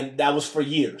 And that was for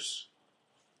years.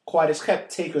 Quite as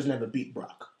kept, Taker's never beat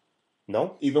Brock.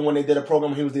 No? Even when they did a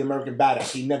program, he was the American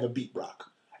Badass. He never beat Brock.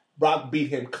 Brock beat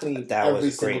him clean every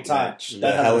single time. Match.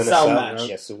 That Hell in a Cell match.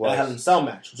 Yes, it was. That Hell in a Cell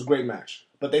match was a great match.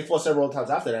 But they fought several times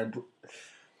after that.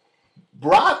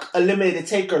 Brock eliminated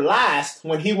Taker last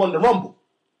when he won the Rumble.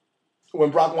 When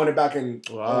Brock won it back in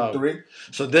 03.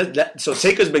 So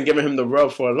Taker's been giving him the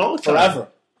rub for a long time.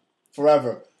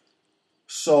 Forever.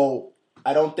 So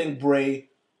I don't think Bray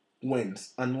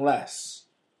wins unless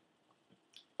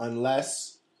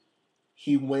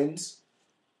he wins,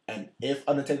 and if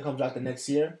Undertaker comes back the next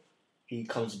year, he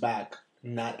comes back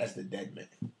not as the dead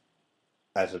man.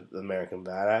 As an American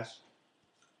Badass?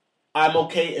 I'm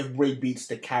okay if Bray beats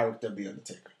the character of the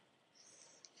Undertaker.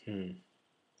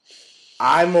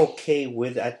 I'm okay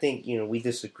with. I think we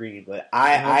disagree, but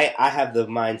I have the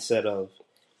mindset of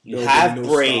you have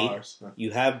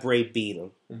Bray beat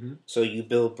him, so you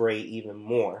build Bray even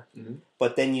more.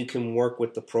 But then you can work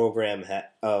with the program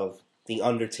of the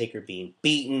Undertaker being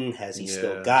beaten. Has he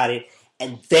still got it?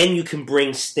 And then you can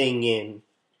bring Sting in,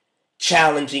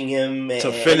 challenging him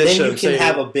to finish him. And then you can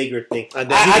have a bigger thing. And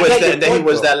then he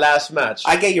was that last match.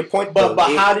 I get your point, but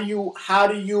how do you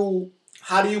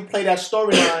play that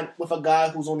storyline with a guy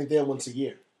who's only there once a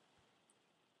year?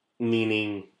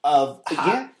 Meaning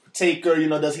Taker,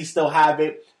 does he still have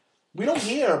it? We don't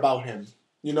hear about him.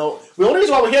 The only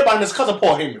reason why we hear about him is because of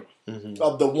Paul Heyman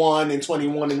of the 1 and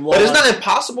 21 and 1. But it's not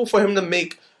impossible for him to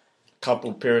make a couple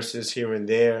appearances here and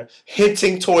there,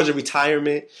 hinting towards a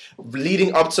retirement,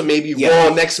 leading up to maybe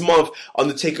Raw next month.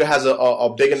 Undertaker has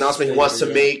a big announcement he wants to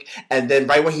make, and then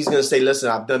right when he's going to say, "Listen,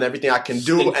 I've done everything I can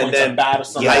do," and then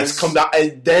lights come down,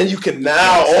 and then you can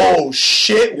now, oh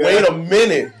shit, wait a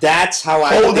minute, that's how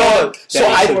I hold on. So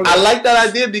I like that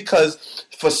idea because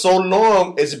for so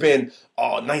long it's been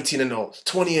 19-0,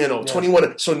 20-0,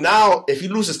 21. So now, if he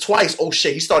loses twice, oh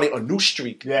shit, he's starting a new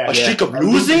streak. A streak of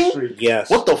losing? Yes.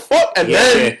 What the fuck? And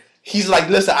then he's like,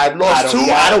 listen, I've lost 2.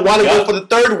 I don't want to go for the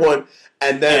third one.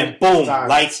 And then, boom,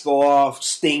 lights go off,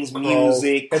 Sting's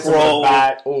music, Crow.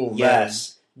 Oh,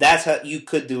 yes. That's how you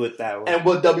could do it that way. And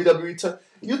what WWE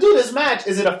you do this match,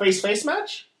 is it a face-face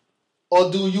match?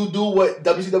 Or do you do what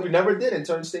WCW never did and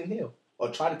turn Sting heel? Or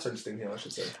try to turn Sting heel, I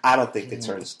should say. I don't think they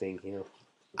turn Sting heel.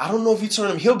 I don't know if you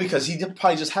turn him heel because he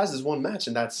probably just has this one match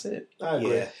and that's it. I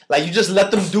agree. Yeah. Like you just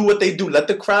let them do what they do. Let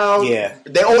the crowd. Yeah.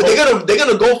 They're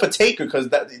gonna go for Taker because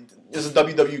that is a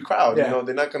WWE crowd. Yeah.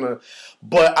 They're not gonna.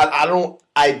 But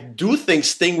I do think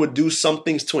Sting would do some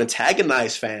things to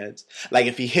antagonize fans. Like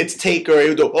if he hits Taker, he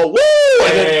would go, "Oh woo!"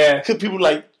 And then people are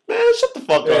like, "Man, shut the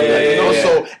fuck up."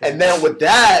 So and then with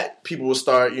that, people will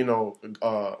start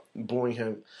booing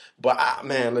him. But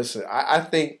man, listen, I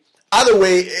think. Either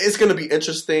way, it's going to be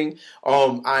interesting.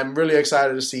 I'm really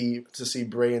excited to see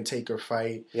Bray and Taker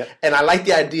fight. Yep. And I like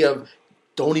the idea of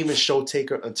don't even show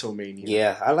Taker until Mania.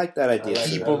 Yeah, I like that idea.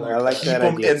 Keep him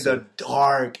in the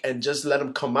dark and just let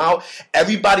him come out.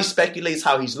 Everybody speculates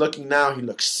how he's looking now. He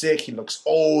looks sick. He looks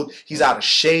old. He's out of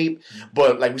shape.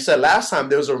 But like we said last time,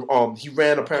 there was he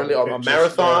ran apparently a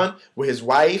marathon with his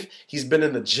wife. He's been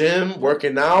in the gym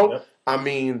working out. Yep. I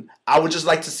mean, I would just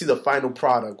like to see the final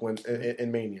product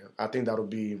in Mania. I think that'll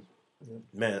be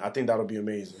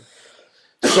amazing.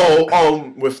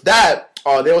 So, with that,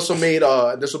 they also made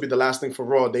this will be the last thing for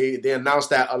Raw. They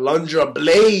announced that Alundra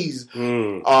Blaze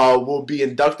will be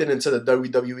inducted into the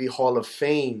WWE Hall of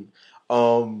Fame.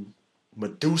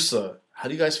 Medusa, how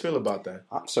do you guys feel about that?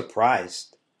 I'm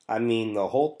surprised. I mean, the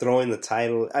whole throwing the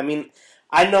title. I mean,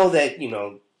 I know that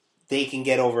they can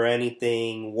get over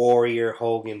anything, Warrior,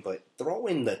 Hogan, but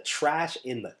throwing the trash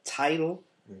in the title.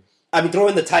 I mean,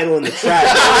 throwing the title in the trash.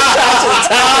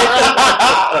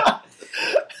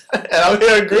 And I'm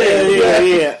here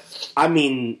agreeing. Yeah. I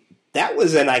mean, that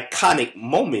was an iconic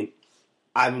moment.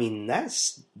 I mean,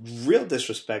 that's real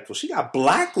disrespectful. She got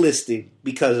blacklisted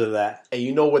because of that. And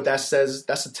you know what that says?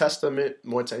 That's a testament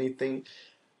more to anything.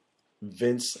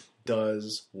 Vince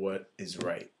does what is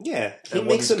right. Yeah, he and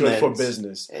makes what is good for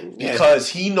business. Because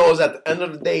he knows at the end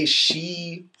of the day,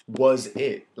 she was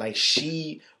it. Like,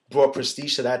 she brought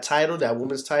prestige to that title, that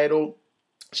women's title.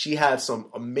 She had some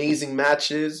amazing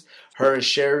matches. Her and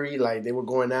Sherry, like, they were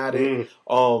going at it.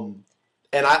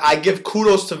 And I give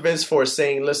kudos to Vince for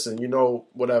saying, listen, you know,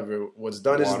 whatever, what's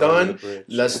done is done.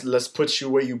 Let's put you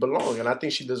where you belong. And I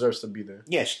think she deserves to be there.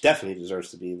 Yeah, she definitely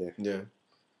deserves to be there. Yeah.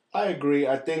 I agree.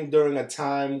 I think during a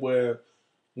time where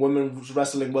women's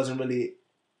wrestling wasn't really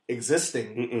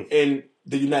existing in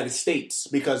the United States,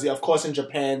 because of course in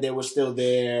Japan they were still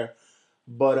there,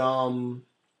 but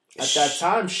at that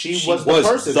time she was the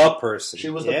person. She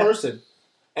was the person,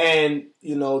 and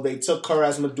you know they took her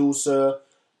as Medusa.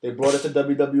 They brought it to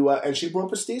WWF, and she brought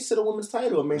prestige to the women's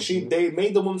title. I mean, they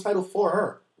made the women's title for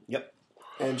her. Yep,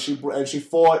 and she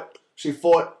fought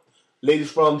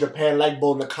ladies from Japan like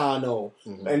Bull Nakano,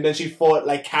 and then she fought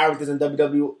like characters in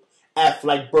WWF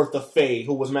like Bertha Faye,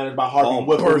 who was managed by Harvey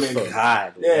Whippleman.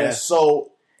 God, yeah.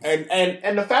 So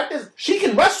and the fact is, she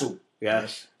can wrestle.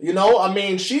 Yes, you know, I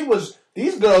mean,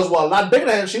 these girls were a lot bigger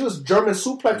than her. She was German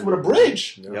suplex with a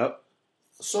bridge. Yep.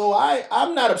 So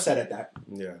I'm not upset at that.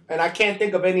 Yeah. And I can't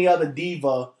think of any other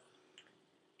diva.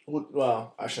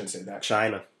 Well, I shouldn't say that.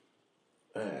 China.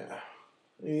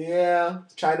 Yeah,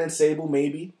 China and Sable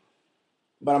maybe.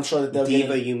 But I'm sure that they'll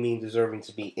diva, you mean deserving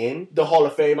to be in the Hall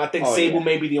of Fame? I think Sable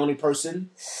may be the only person.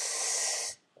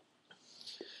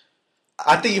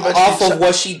 I think eventually off of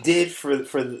what she did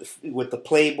with the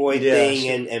Playboy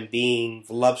thing and being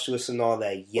voluptuous and all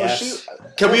that. Yes.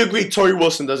 Can we agree Tori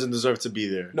Wilson doesn't deserve to be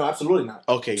there? No, absolutely not.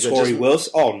 Okay, Tori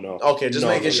Wilson? Oh no. Okay, just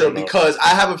making sure because I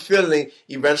have a feeling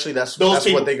eventually that's what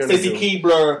they're going to do. Stacey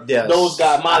Keebler, those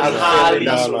guys, Molly Holly.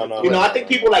 No. You know, I think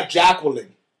people like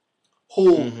Jacqueline,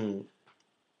 who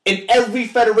in every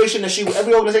federation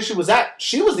every organization she was at,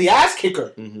 she was the ass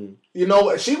kicker. You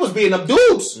know, she was beating up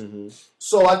dudes.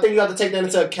 So I think you have to take that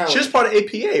into account. She was part of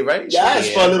APA, right?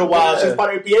 Yes, for a little while. She was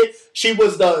part of APA. She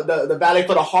was the valet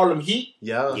for the Harlem Heat.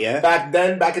 Yeah. Back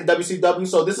in WCW.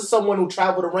 So this is someone who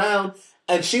traveled around,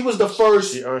 and she was the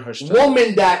first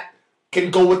woman that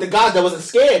can go with the guys that wasn't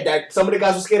scared. That some of the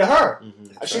guys were scared of her.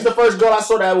 She's the first girl I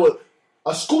saw that would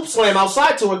a scoop slam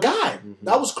outside to a guy.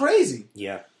 That was crazy.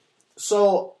 Yeah.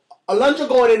 So Alundra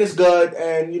going in is good,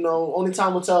 and you know, only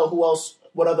time will tell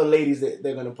what other ladies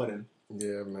they're gonna put in.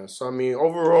 Yeah, man. So I mean,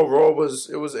 overall, Raw was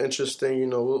interesting. You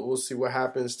know, we'll see what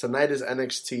happens. Tonight is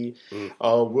NXT.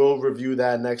 We'll review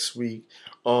that next week.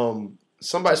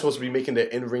 Somebody's supposed to be making their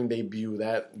in-ring debut.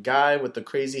 That guy with the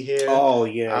crazy hair. Oh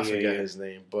yeah, I forget his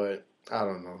name, but I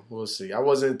don't know. We'll see. I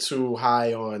wasn't too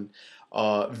high on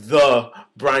the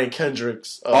Brian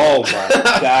Kendricks. Oh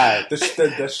my God,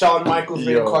 the Shawn Michaels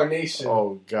reincarnation.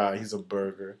 Oh God, he's a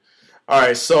burger. All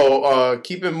right, so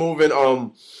keep it moving.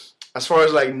 As far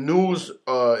as like news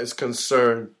is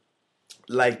concerned,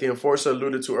 like the Enforcer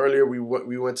alluded to earlier,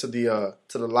 we went to the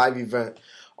live event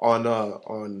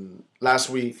on last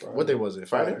week. Friday. What day was it?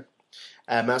 Friday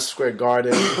at Madison Square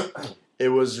Garden. It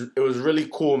was really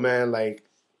cool, man. Like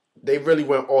they really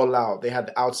went all out. They had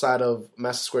the outside of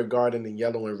Madison Square Garden in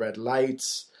yellow and red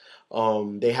lights.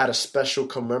 They had a special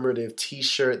commemorative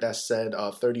T-shirt that said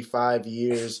 35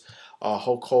 years.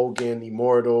 Hulk Hogan,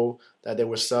 Immortal, that they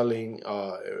were selling.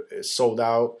 It sold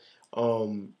out.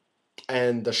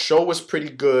 And the show was pretty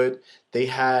good. They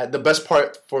had the best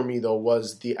part for me though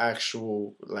was the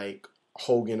actual like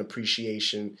Hogan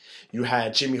appreciation. You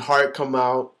had Jimmy Hart come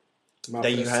out.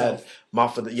 Then you had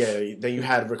Then you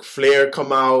had Ric Flair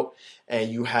come out,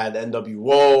 and you had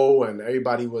NWO, and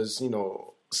everybody was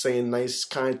saying nice,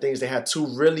 kind things. They had two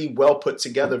really well put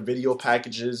together video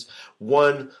packages.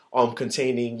 One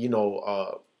containing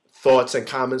thoughts and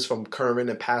comments from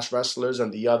current and past wrestlers,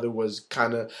 and the other was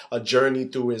kind of a journey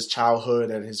through his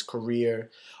childhood and his career.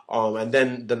 And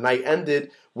then the night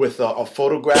ended with a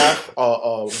photograph,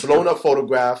 a blown up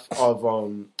photograph of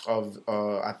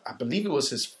I believe it was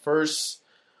his first.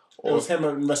 It was him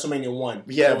in WrestleMania 1.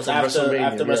 Yeah, it was after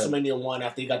WrestleMania 1,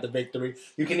 after he got the victory.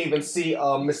 You can even see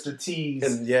Mr. T's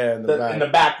in the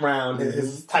background,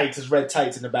 his tights, his red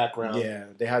tights in the background. Yeah,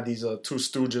 they had these two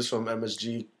stooges from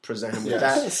MSG present him with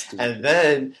that. And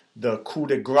then the coup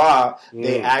de grace,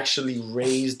 they actually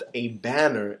raised a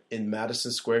banner in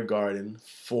Madison Square Garden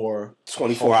for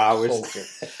 24 hours.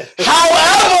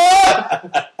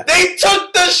 However, they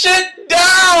took the shit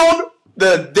down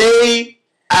the day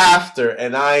after,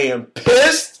 and I am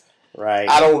pissed. Right.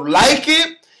 I don't like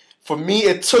it. For me,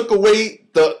 it took away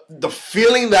the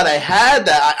feeling that I had,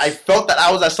 that I felt that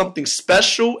I was at something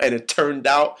special, and it turned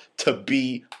out to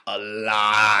be a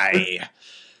lie.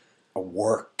 A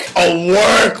work.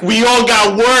 We all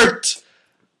got worked.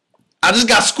 I just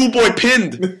got Schoolboy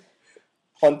pinned.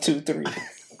 1, 2, 3.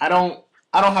 I don't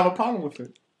have a problem with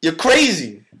it. You're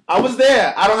crazy. I was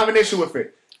there. I don't have an issue with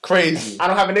it. Crazy. I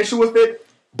don't have an issue with it.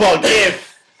 But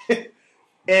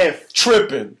If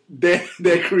tripping.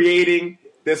 they're creating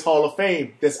this Hall of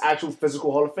Fame, this actual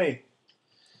physical Hall of Fame,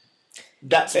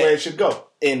 that's where it should go.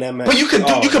 But you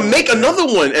can make another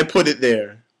one and put it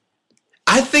there.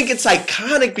 I think it's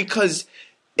iconic because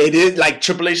it is, like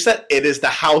Triple H said, it is the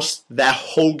house that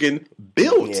Hogan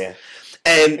built. Yeah.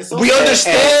 And we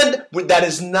understand that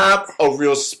is not a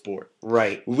real sport.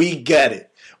 Right. We get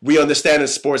it. We understand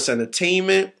it's sports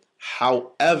entertainment.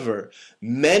 However,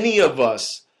 many of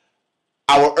us,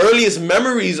 our earliest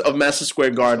memories of Madison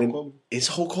Square Garden is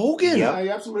Hulk Hogan. Yeah,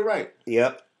 you're absolutely right.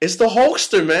 Yep. It's the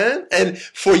Hulkster, man. And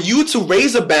for you to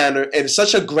raise a banner in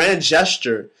such a grand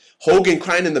gesture, Hogan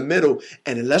crying in the middle,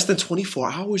 and in less than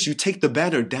 24 hours, you take the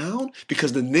banner down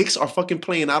because the Knicks are fucking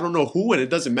playing I don't know who, and it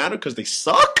doesn't matter because they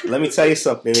suck? Let me tell you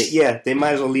something. Yeah, they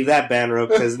might as well leave that banner up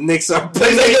because Knicks are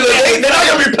playing. They're not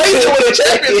going to be playing for the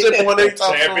championship when they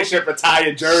talk Championship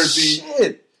attire jersey.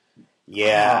 Shit.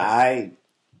 Yeah,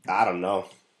 I don't know.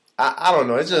 I don't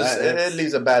know. It just it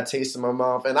leaves a bad taste in my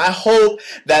mouth, and I hope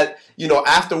that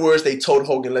afterwards they told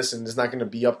Hogan, "Listen, it's not going to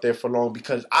be up there for long,"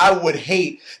 because I would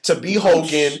hate to be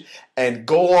Hogan and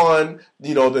go on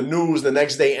the news the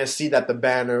next day and see that the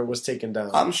banner was taken down.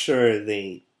 I'm sure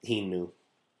he knew.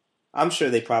 I'm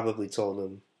sure they probably told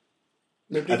him.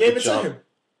 Maybe they gave it to him.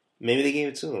 Maybe they gave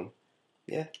it to him.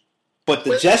 Yeah. But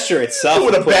the gesture itself,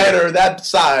 with a banner that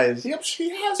size, Yep,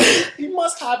 he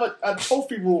must have a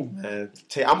trophy room. Man,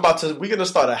 we're gonna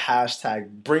start a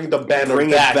hashtag. Bring the banner Bring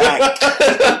back. it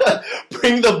back.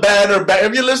 Bring the banner back.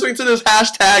 If you're listening to this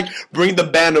hashtag, bring the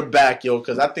banner back, yo,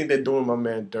 because I think they're doing my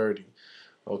man dirty.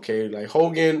 Okay, like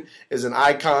Hogan is an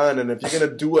icon, and if you're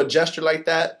gonna do a gesture like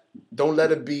that, don't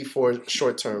let it be for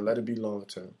short term. Let it be long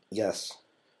term. Yes.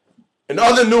 In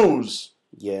other news.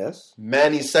 Yes.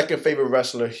 Manny's second favorite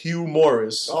wrestler, Hugh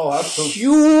Morris. Oh, absolutely.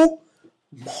 Hugh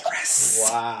Morris.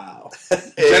 Wow.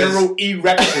 General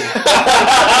Erection.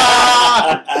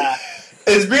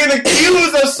 Is being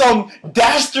accused of some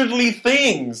dastardly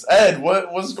things. Ed,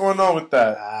 what's going on with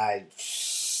that?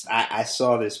 I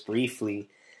saw this briefly.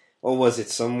 Or was it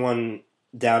someone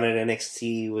down at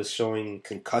NXT was showing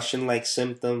concussion-like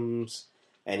symptoms?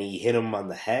 And he hit him on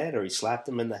the head, or he slapped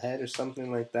him in the head, or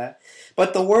something like that.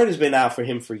 But the word has been out for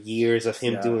him for years of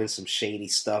him doing some shady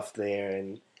stuff there,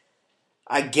 and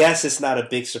I guess it's not a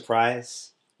big surprise,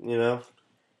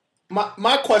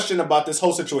 My question about this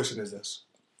whole situation is this: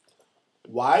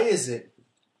 why is it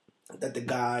that the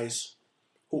guys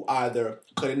who either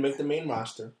couldn't make the main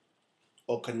roster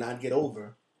or could not get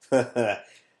over are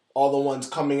the ones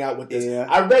coming out with this? Yeah.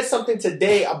 I read something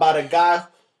today about a guy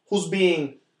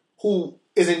who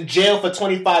is in jail for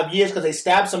 25 years because they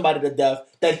stabbed somebody to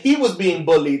death, that he was being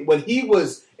bullied when he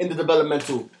was in the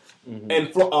developmental in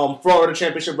Florida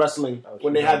Championship Wrestling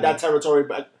when they had that territory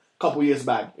back a couple years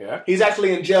back. Yeah. He's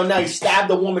actually in jail now. He stabbed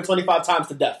a woman 25 times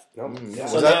to death. Yeah.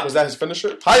 So was that his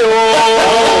finisher?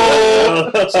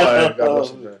 Hi-yo! Sorry, God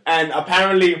bless him. And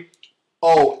apparently,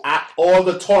 all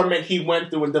the torment he went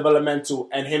through in developmental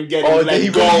and him getting let did he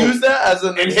go. really use that as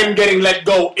an... And him getting let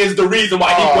go is the reason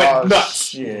why he went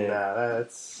nuts. Yeah. Nah,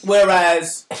 that's...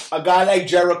 Whereas a guy like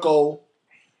Jericho,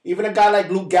 even a guy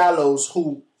like Luke Gallows,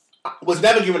 who was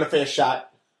never given a fair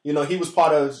shot, he was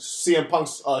part of CM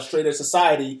Punk's Straight Edge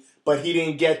Society, but he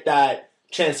didn't get that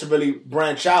chance to really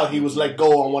branch out. He was let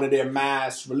go on one of their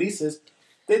mass releases.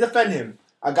 They defend him.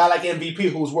 A guy like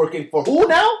MVP, who's working for who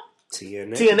now?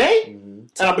 TNA. TNA? And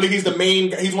I believe he's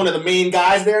one of the main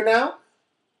guys there now.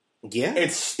 Yeah.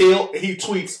 It's still, he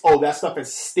tweets, that stuff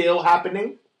is still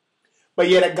happening. But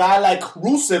yet a guy like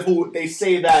Rusev, who they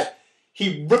say that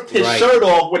he ripped his shirt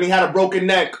off when he had a broken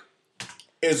neck,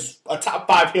 is a top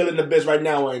 5 heel in the biz right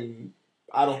now, and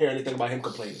I don't hear anything about him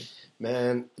complaining.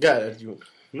 Man, God,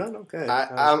 No, good.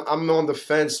 I'm on the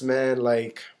fence, man.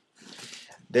 Like,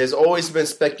 there's always been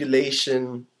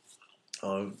speculation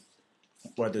of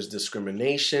whether it's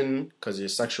discrimination because of your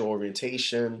sexual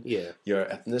orientation, your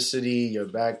ethnicity, your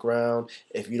background.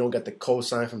 If you don't get the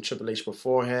cosign from Triple H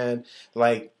beforehand,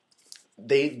 like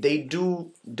they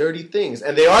do dirty things,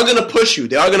 and they are gonna push you.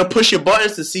 They are gonna push your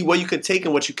buttons to see what you can take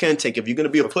and what you can't take. If you're gonna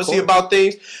be a pussy about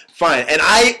things, fine. And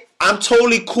I'm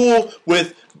totally cool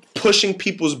with pushing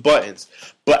people's buttons,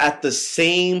 but at the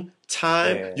same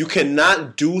time, you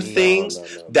cannot do things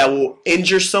that will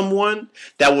injure someone,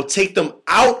 that will take them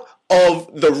out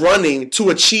of the running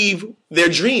to achieve their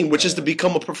dream, which is to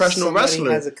become a professional wrestler.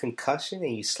 Somebody has a concussion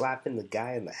and you slapping the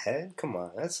guy in the head? Come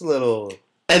on, that's a little...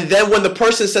 And then when the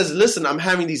person says, listen, I'm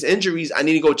having these injuries, I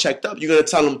need to go checked up, you're going to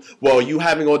tell them, well, you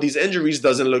having all these injuries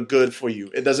doesn't look good for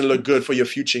you. It doesn't look good for your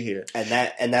future here.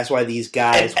 And that's why these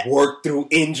guys work through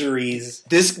injuries.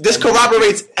 This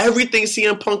corroborates everything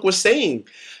CM Punk was saying.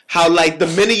 How, like, the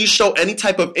minute you show any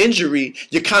type of injury,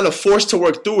 you're kind of forced to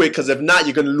work through it, because if not,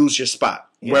 you're going to lose your spot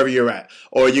wherever you're at.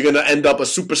 Or you're going to end up a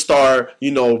superstar,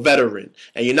 veteran.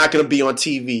 And you're not going to be on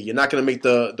TV. You're not going to make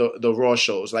the Raw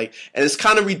shows. Like, and it's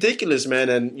kind of ridiculous, man.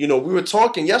 And, we were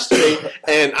talking yesterday,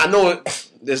 and I know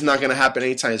it's not going to happen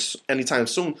anytime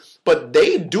soon, but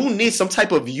they do need some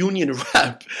type of union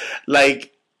rep. Like,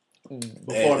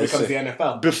 before it becomes the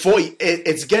NFL. Before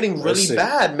it's getting really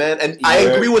bad, man. And I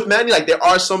agree with Manny. Like, there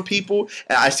are some people,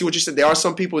 and I see what you said. There are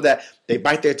some people that they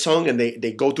bite their tongue and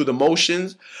they go through the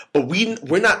motions. But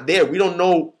we're not there. We don't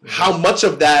know how much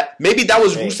of that. Maybe that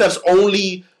was Rusev's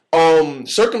only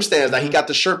circumstance that he got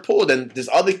the shirt pulled, and this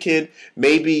other kid,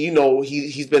 maybe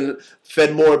he's been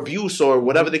fed more abuse or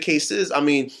whatever the case is. I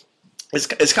mean,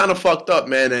 it's kind of fucked up,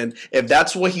 man. And if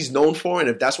that's what he's known for, and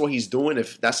if that's what he's doing,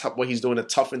 if that's what he's doing to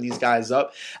toughen these guys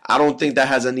up, I don't think that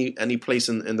has any place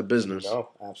in the business. No,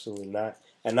 absolutely not.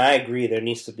 And I agree, there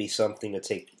needs to be something to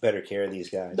take better care of these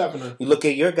guys. Definitely. You look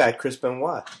at your guy, Chris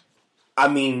Benoit. I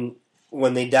mean,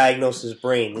 when they diagnosed his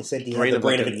brain, they said he had the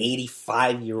brain of an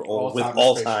 85-year-old with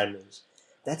Alzheimer's.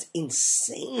 That's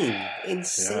insane.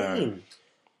 Insane.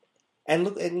 Yeah.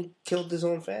 And he killed his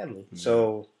own family. Mm-hmm.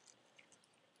 So...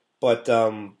 But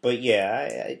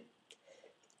yeah,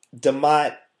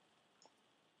 DeMott.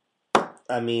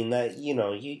 I mean,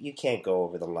 you can't go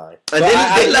over the line. And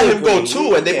they let him go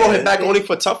too, and they brought him back only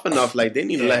for Tough Enough. Like, they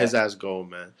need to let his ass go,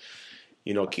 man.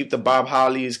 Keep the Bob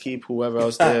Hollies, keep whoever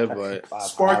else there, but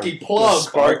Sparky plug.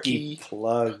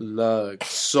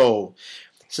 So,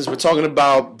 since we're talking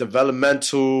about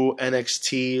developmental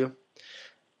NXT,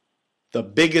 the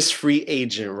biggest free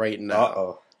agent right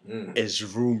now is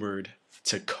rumored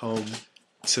to come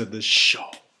to the show.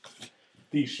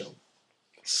 The show.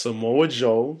 Samoa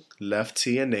Joe left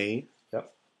TNA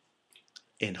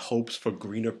in hopes for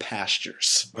greener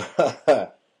pastures.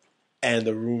 And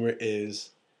the rumor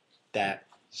is that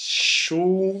soon,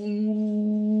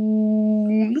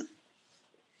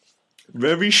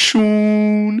 very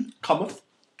soon,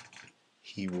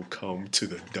 he will come to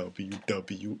the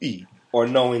WWE. Or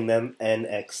knowing them,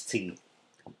 NXT.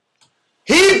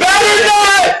 He better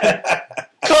not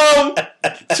come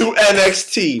to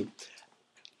NXT.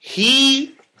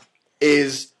 He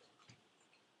is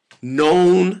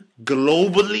known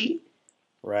globally.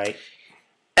 Right.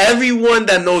 Everyone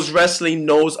that knows wrestling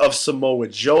knows of Samoa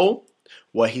Joe,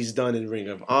 what he's done in Ring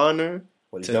of Honor,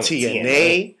 to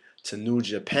TNA, to New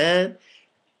Japan.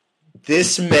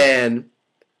 This man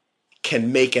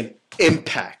can make an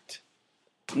impact.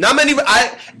 Not many,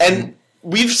 and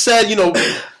we've said,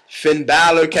 Finn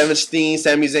Balor, Kevin Steen,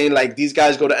 Sami Zayn, like, these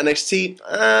guys go to NXT.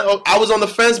 I was on the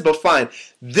fence, but fine.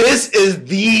 This is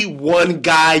the one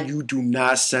guy you do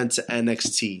not send to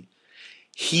NXT.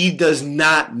 He does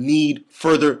not need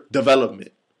further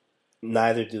development.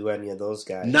 Neither do any of those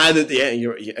guys.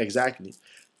 Exactly.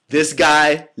 This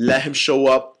guy, let him show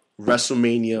up,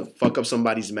 WrestleMania, fuck up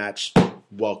somebody's match,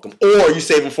 welcome. Or you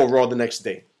save him for Raw the next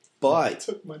day. But I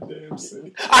took my damn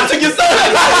city. I took your son.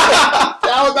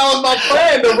 that was my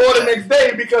plan to Raw the next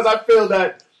day, because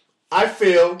I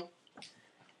feel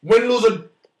win,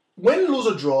 lose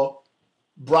or draw,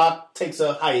 Brock takes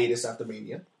a hiatus after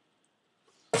Mania.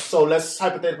 So let's,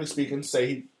 hypothetically speaking, say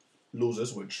he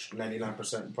loses, which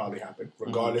 99% will probably happen,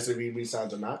 regardless if he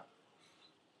resigns or not.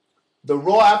 The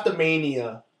Raw after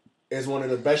Mania is one of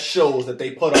the best shows that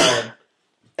they put on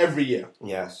every year.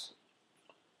 Yes.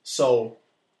 So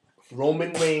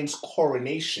Roman Reigns'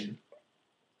 coronation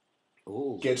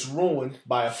gets ruined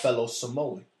by a fellow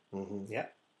Samoan. Mm-hmm. Yeah.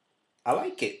 I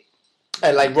like it.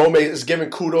 And like Roman is giving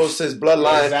kudos to his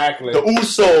bloodline. Exactly. The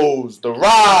Usos, The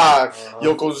Rock,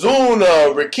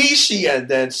 Yokozuna, Rikishi, and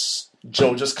then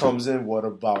Joe just comes in. What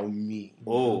about me?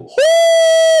 Oh,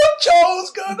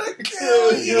 Joe's gonna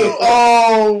kill you.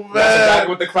 Oh, man. That's exactly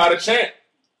what the crowd chant.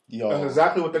 Yo. That's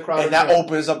exactly what the crowd And that chant.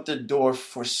 opens up the door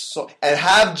for and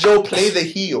have Joe play the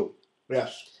heel.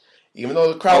 Yes. Even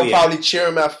though the crowd will probably cheer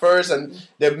him at first, and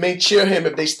they may cheer him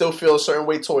if they still feel a certain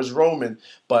way towards Roman,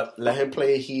 but let him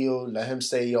play a heel, let him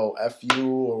say, yo, F you,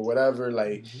 or whatever,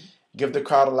 like, give the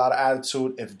crowd a lot of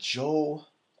attitude. If Joe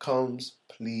comes,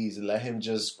 please, let him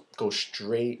just go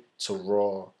straight to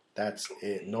Raw. That's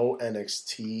it. No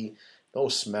NXT, no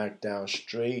SmackDown,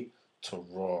 straight to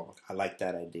Raw. I like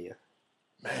that idea.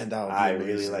 Man, that would be I amazing.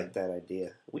 really like that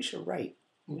idea. We should write.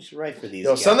 We should write for these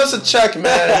Yo, guys. send us a check, man.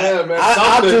 Yeah, man.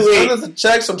 I'll do Send it. us a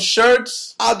check, some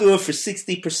shirts. I'll do it for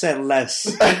 60% less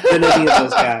than any of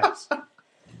those guys.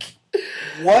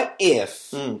 What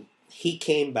if he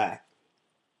came back,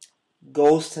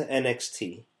 goes to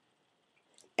NXT,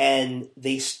 and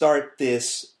they start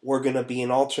this, we're going to be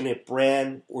an alternate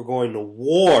brand, we're going to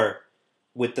war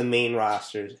with the main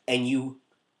rosters, and you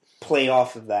play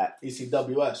off of that?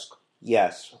 ECW-esque.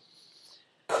 Yes.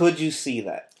 Could you see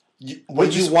that? When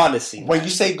Would you want to see When that?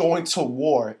 you say going to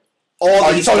war, All are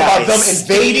you these talking about them guys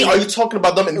invading? Are you talking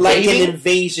about them like invading? an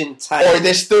invasion type? Or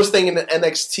they're still staying in the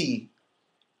NXT?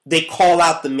 They call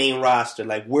out the main roster,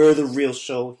 like we're the real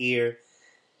show here.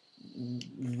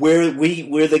 We're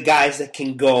the guys that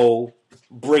can go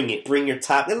bring your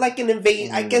top. They're like an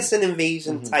invasion. I guess an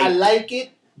invasion type. I like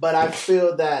it, but I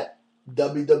feel that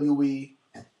WWE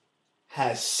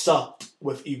has sucked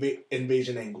with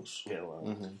invasion angles. Yeah,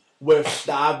 well, With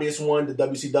the obvious one, the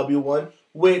WCW one,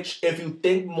 which, if you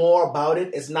think more about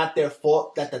it, it's not their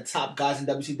fault that the top guys in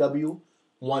WCW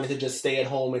wanted to just stay at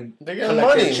home and They're getting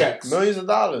collect their money, checks. millions of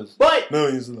dollars. But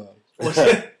Millions of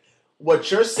dollars.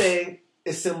 what you're saying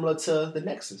is similar to the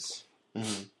Nexus,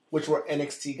 which were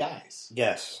NXT guys.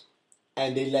 yes.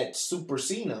 And they let Super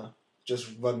Cena just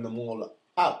run them all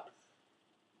out.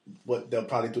 But they'll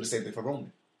probably do the same thing for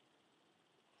Roman.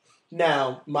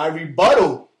 Now, my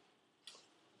rebuttal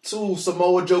to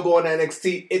Samoa Joe going to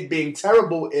NXT, it being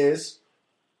terrible, is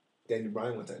Daniel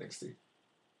Bryan went to NXT.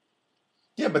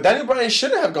 Yeah, but Daniel Bryan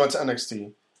shouldn't have gone to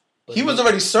NXT. But He was look-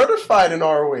 already certified in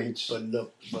ROH.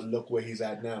 But look where he's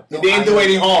at now. He No, didn't do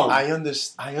any harm. I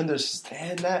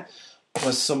understand that.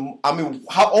 But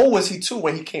how old was he too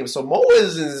when he came? Samoa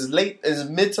is in his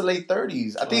mid to late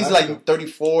 30s. I think he's that's like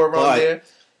 34 around But there.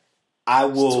 I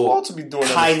He's too will old to be doing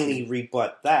kindly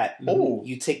rebut that. Oh.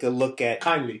 You take a look at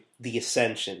Kindly. the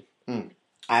Ascension. Mm.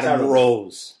 Adam Terrible.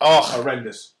 Rose. Oh,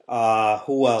 Horrendous.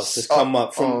 Who else has come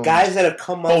up from guys that have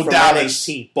come up Bo from Dallas.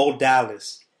 NXT? Bo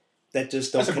Dallas. That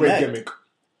just don't That's a connect. great gimmick.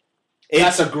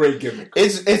 That's a great gimmick.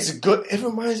 it's good. It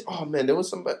reminds. Oh man, there was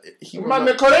somebody. He Remind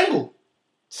me of Kurt Angle.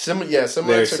 similar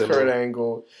Very to similar. Kurt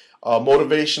Angle,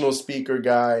 motivational speaker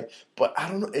guy. But I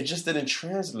don't know. It just didn't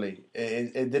translate.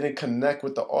 It didn't connect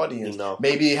with the audience. No.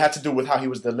 Maybe it had to do with how he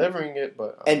was delivering it.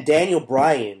 But And Daniel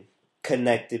Bryan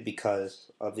connected because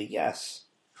of the yes.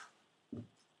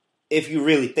 If you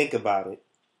really think about it,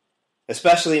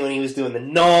 especially when he was doing the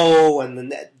no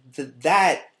and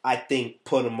that I think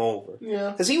put him over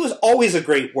Yeah. because he was always a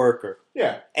great worker,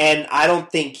 Yeah. and I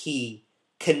don't think he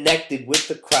connected with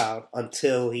the crowd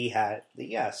until he had the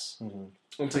yes.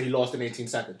 Until he lost in 18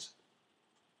 seconds.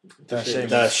 That's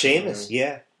The Sheamus,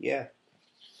 yeah.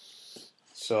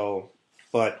 So,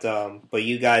 but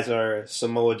you guys are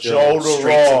Samoa Joe, Joe to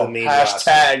straight to Raw. the main roster.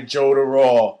 Hashtag Joe to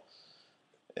Raw.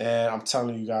 And I'm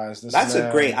telling you guys, this That's man,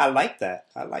 a great. I like that.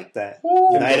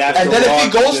 Woo. Night after And then Raw, if he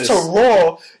goes just- to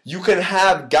Raw, you can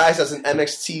have guys as an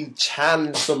NXT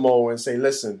challenge Samoa and say,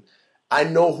 listen, I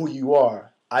know who you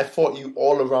are. I fought you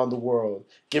all around the world.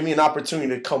 Give me an opportunity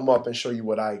to come up and show you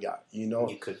what I got, you know?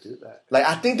 You could do that. Like,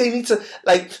 I think they need to,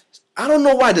 like, I don't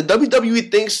know why. The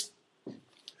WWE thinks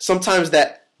sometimes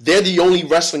that they're the only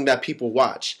wrestling that people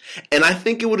watch. And I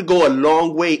think it would go a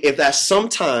long way if that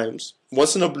sometimes,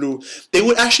 once in a blue, they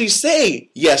would actually say,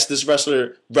 yes, this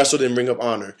wrestler wrestled in Ring of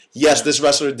Honor. Yes, this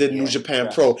wrestler did New Japan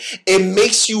Pro. It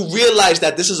makes you realize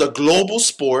that this is a global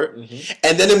sport.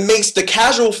 And then it makes the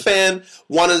casual fan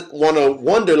wanna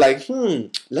wonder, like,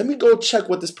 let me go check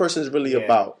what this person is really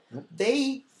about.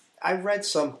 I read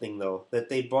something though that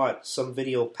they bought some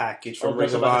video package from Oh, Ring I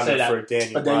was of about to Honor say that. for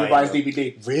Daniel But Daniel Bryan. Bryan's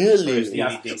DVD. Really? Yeah.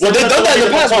 Well, they've done that in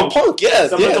the past with Punk, yeah.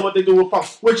 Similar to what they do with Punk.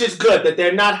 Which is good, that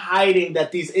they're not hiding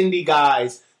that these indie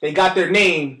guys, they got their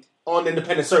name on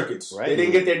independent circuits. Right. They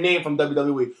didn't get their name from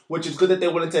WWE. Which is good that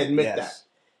they're willing to admit that.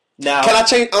 Now, Can I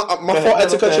change? My ahead, fault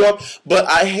to go cut you ahead. off, but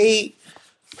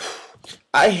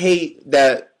I hate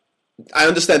that. I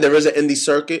understand there is an indie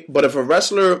circuit, but if a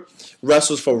wrestler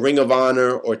wrestles for Ring of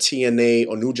Honor or TNA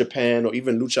or New Japan or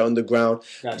even Lucha Underground,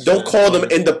 That's don't true. call them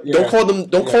Yeah.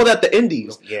 don't call that the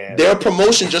indies. Yeah. They're a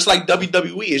promotion just like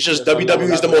WWE. It's just That's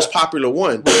WWE is the what- most popular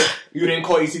one. You didn't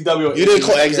call ECW. You didn't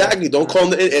call exactly. Don't call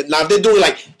them. Now if they're doing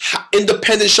like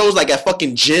independent shows like at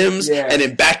fucking gyms Yeah. and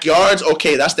in backyards,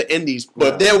 okay, that's the indies.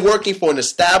 But if they're working for an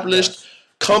established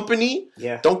company,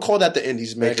 Yeah. don't call that the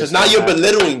indies, man. They Because just now don't you're have-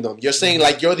 belittling them. You're saying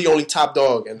like you're the only top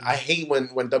dog, and I hate when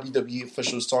WWE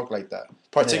officials talk like that,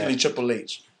 particularly Yeah. Triple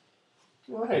H.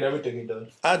 I hate everything he does.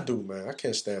 I do, man. I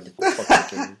can't stand the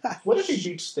fucking What if he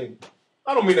beats Sting?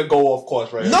 I don't mean to go off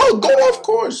course, right? No, go off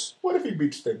course. What if he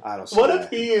beats Sting? I don't see What that. if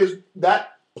he is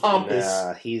that pompous?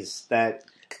 Nah, he's that.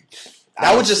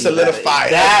 That would just solidify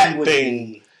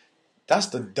everything. Be, that's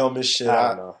the dumbest shit. I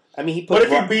don't know. I mean, What if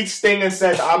he beats Sting and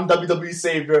says, "I'm WWE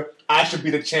Savior. I should be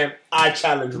the champ. I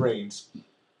challenge Reigns."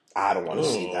 I don't want to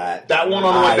see that. That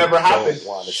one-on-one never happened. I don't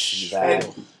want to see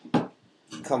that.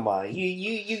 Come on,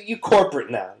 you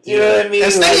corporate now. You know what I mean?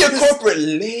 And stay in your corporate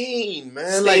lane,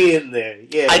 man. Stay in there.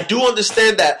 Yeah, I do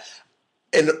understand that.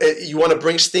 And you want to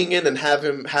bring Sting in and have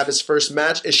him have his first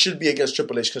match. It should be against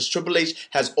Triple H because Triple H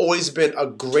has always been a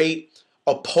great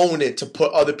opponent to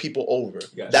put other people over.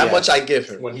 Yes. That much I give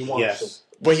him when he wants to.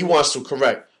 When he wants to,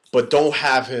 correct. But don't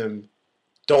have him.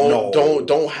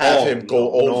 Don't have him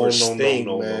go over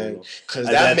Sting, man. Because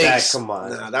that makes come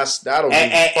on. That'll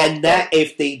and that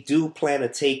if they do plan a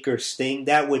Taker Sting,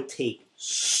 that would take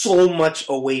so much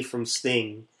away from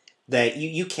Sting that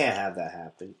you can't have that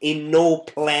happen. In no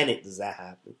planet does that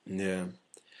happen.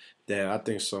 Yeah, I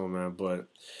think so, man. But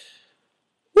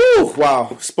woo,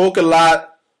 wow, spoke a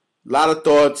lot of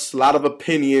thoughts, a lot of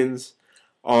opinions.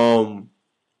 Guys,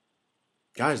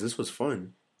 this was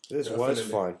fun. This was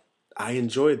fun. I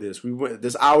enjoyed this.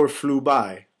 This hour flew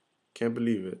by. Can't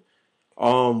believe it.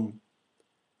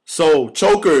 So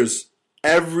chokers,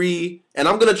 and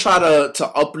I'm gonna try to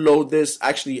upload this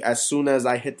actually as soon as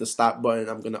I hit the stop button.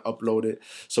 I'm gonna upload it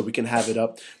so we can have it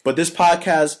up. But this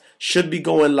podcast should be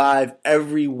going live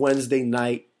every Wednesday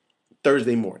night,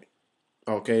 Thursday morning.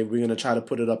 Okay, we're gonna try to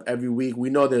put it up every week. We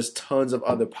know there's tons of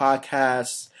other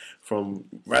podcasts from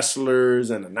wrestlers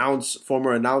and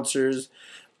former announcers,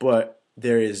 but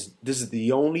this is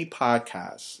the only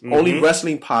podcast, only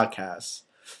wrestling podcast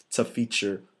to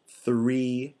feature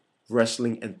 3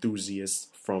 wrestling enthusiasts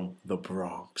from the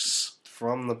Bronx.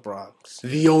 From the Bronx.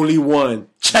 The only one.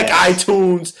 Check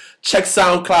iTunes, check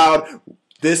SoundCloud.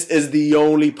 This is the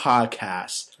only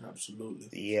podcast. Absolutely.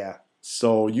 Yeah.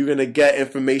 So you're going to get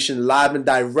information live and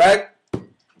direct.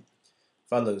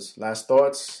 Fellas, last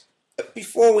thoughts?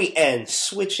 Before we end,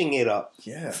 switching it up.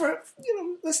 Yeah.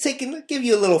 Let's give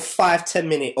you a little 5-10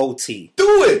 minute OT.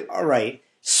 Do it. All right.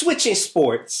 Switching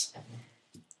sports.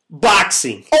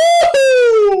 Boxing.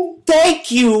 Oh!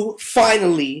 Thank you,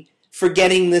 finally, for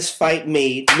getting this fight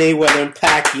made, Mayweather and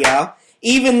Pacquiao.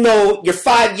 Even though you're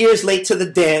 5 years late to the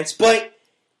dance, but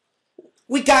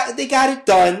they got it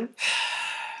done.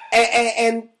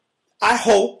 And I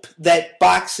hope that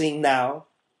boxing now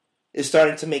is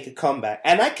starting to make a comeback,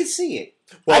 and I can see it.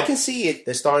 Well, I can see it.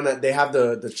 They're starting. They have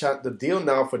the deal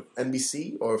now for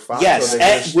NBC or Fox.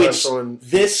 Yes, which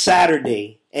this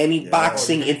Saturday, any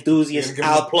boxing enthusiast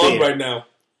out there, right now,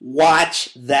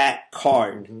 watch that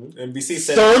card. NBC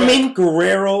said Thurman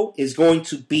Guerrero is going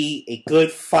to be a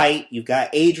good fight. You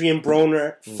got Adrian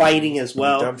Broner fighting as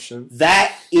well. Redemption.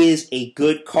 That is a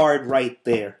good card right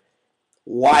there.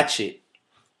 Watch it.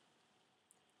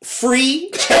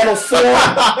 Free Channel 4.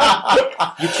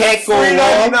 You can't go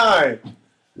wrong.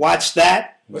 Watch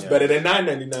that. It's better than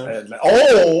 $9.99.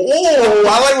 Oh,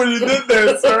 I like what you did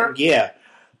there, sir. Yeah.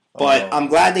 But I'm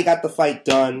glad they got the fight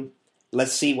done.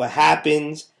 Let's see what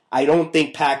happens. I don't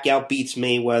think Pacquiao beats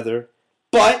Mayweather.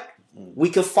 But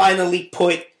we could finally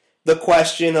put the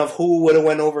question of who would have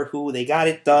went over who. They got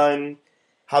it done.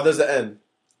 How does it end?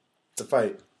 The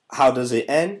fight. How does it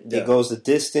end? Yeah. It goes the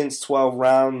distance, 12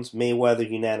 rounds, Mayweather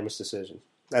unanimous decision.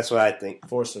 That's what I think.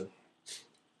 Forcer.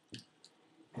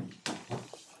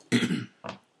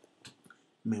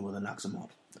 Mayweather knocks him off.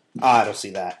 I don't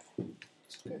see that.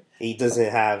 He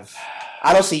doesn't have...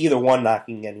 I don't see either one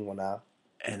knocking anyone out.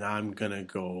 And I'm going to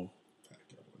go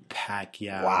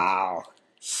Pacquiao. Wow.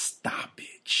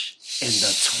 Stoppage in the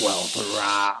 12th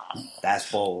round.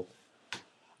 That's bold.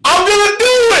 I'm going to do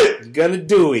it! You're going to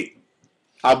do it.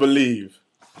 I believe.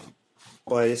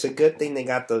 But it's a good thing they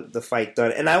got the fight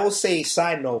done. And I will say,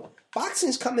 side note,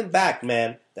 boxing's coming back,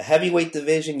 man. The heavyweight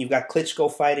division, you got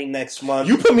Klitschko fighting next month.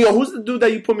 You put me on. Who's the dude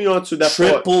that you put me on to? That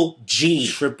Triple G.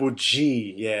 Triple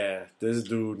G. Yeah, this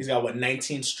dude. He's got,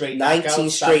 19 straight 19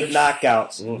 straight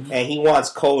knockouts. And he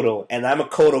wants Cotto. And I'm a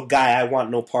Cotto guy. I want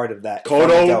no part of that.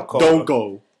 Cotto, don't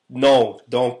go. No,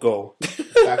 don't go.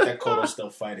 The fact that Cotto's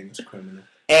still fighting is criminal.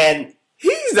 And...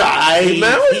 He's alright,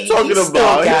 man. What are you talking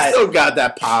about? He still got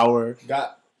that power.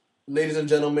 Ladies and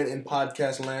gentlemen, in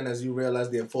podcast land, as you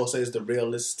realize, the Enforcer is the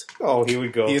realist. Oh, here we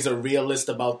go. He's a realist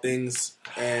about things,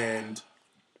 and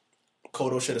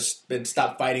Cotto should have been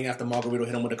stopped fighting after Margarito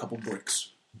hit him with a couple bricks.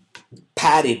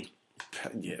 Padded.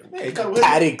 Yeah. Hey,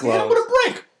 padded gloves. Hit him with a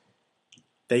brick.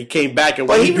 They came back and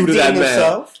what he do to that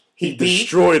himself. Man? He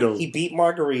destroyed him. He beat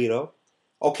Margarito.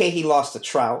 Okay, he lost to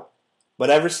Trout, but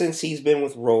ever since he's been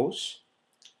with Rose,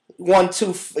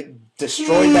 1-2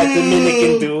 destroyed that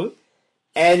Dominican dude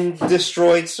and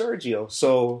destroyed Sergio.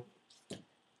 So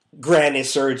Granted,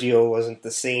 Sergio wasn't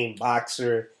the same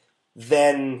boxer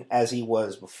then as he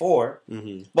was before.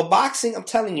 Mm-hmm. But boxing, I'm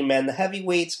telling you, man, the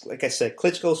heavyweights, like I said,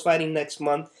 Klitschko's fighting next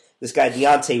month. This guy,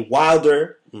 Deontay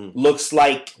Wilder, looks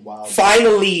like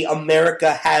finally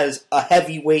America has a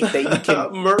heavyweight that you can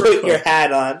put your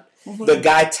hat on. The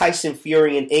guy, Tyson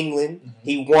Fury in England,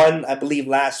 he won, I believe,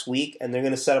 last week, and they're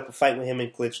going to set up a fight with him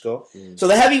and Klitschko. So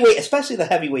the heavyweight, especially the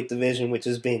heavyweight division, which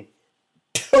has been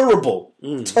terrible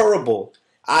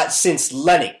since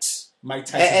Lennox. Mike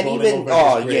Tyson And even,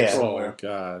 oh my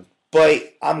God.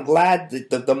 But I'm glad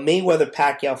that the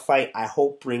Mayweather-Pacquiao fight, I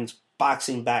hope, brings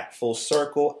boxing back full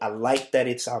circle. I like that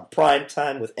it's on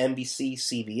primetime with NBC,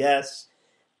 CBS.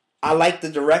 I like the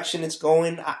direction it's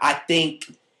going. I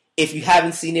think if you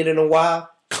haven't seen it in a while,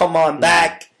 come on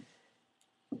back.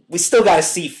 We still got to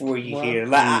see for you here.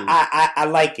 I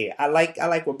like it. I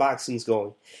like where boxing's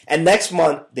going. And next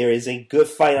month, there is a good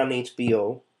fight on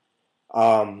HBO.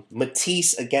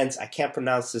 Matisse against, I can't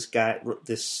pronounce this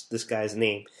guy's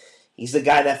name. He's the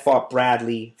guy that fought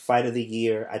Bradley, Fight of the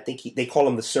Year. I think they call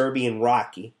him the Serbian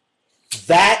Rocky.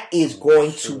 That is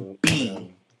going to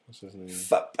be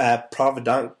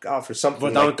Providankov or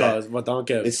something like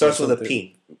that. It starts with a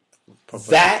P.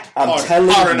 That, telling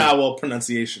you. Pardon our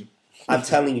pronunciation. I'm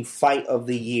telling you, Fight of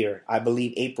the Year. I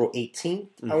believe April 18th,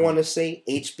 I want to say.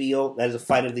 HBO, that is a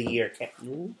Fight of the Year.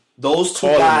 Those two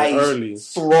guys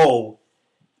throw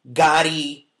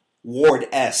Gotti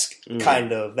Ward-esque,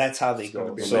 kind of. That's how they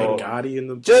go. So Gotti in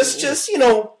the just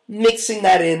mixing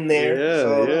that in there.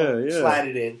 Slide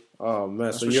it in. Oh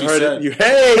man! So you heard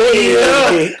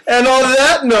it. And on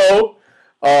that note,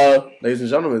 ladies and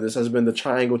gentlemen, this has been the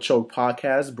Triangle Choke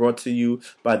Podcast, brought to you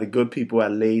by the good people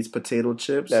at Lay's Potato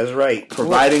Chips. That's right.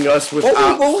 Providing us with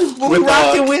what we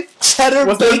rocking with cheddar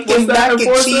bacon mac and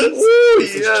cheese.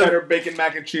 This is cheddar bacon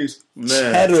mac and cheese. Man.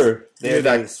 Cheddar. You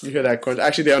hear that crunch?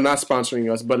 Actually, they are not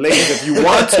sponsoring us, but ladies, if you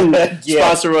want to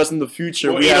sponsor us in the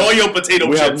future, we have all your potato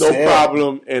chips. We have no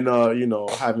problem in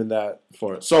having that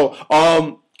for it. So,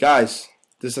 guys,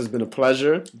 this has been a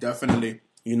pleasure. Definitely.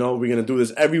 We're going to do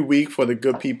this every week for the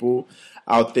good people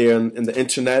out there in the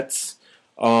internets.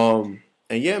 And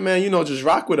yeah, man, just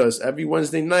rock with us every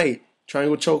Wednesday night.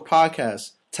 Triangle Choke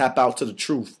Podcast. Tap out to the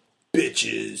truth.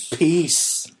 Bitches.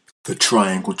 Peace. The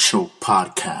Triangle Choke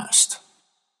Podcast.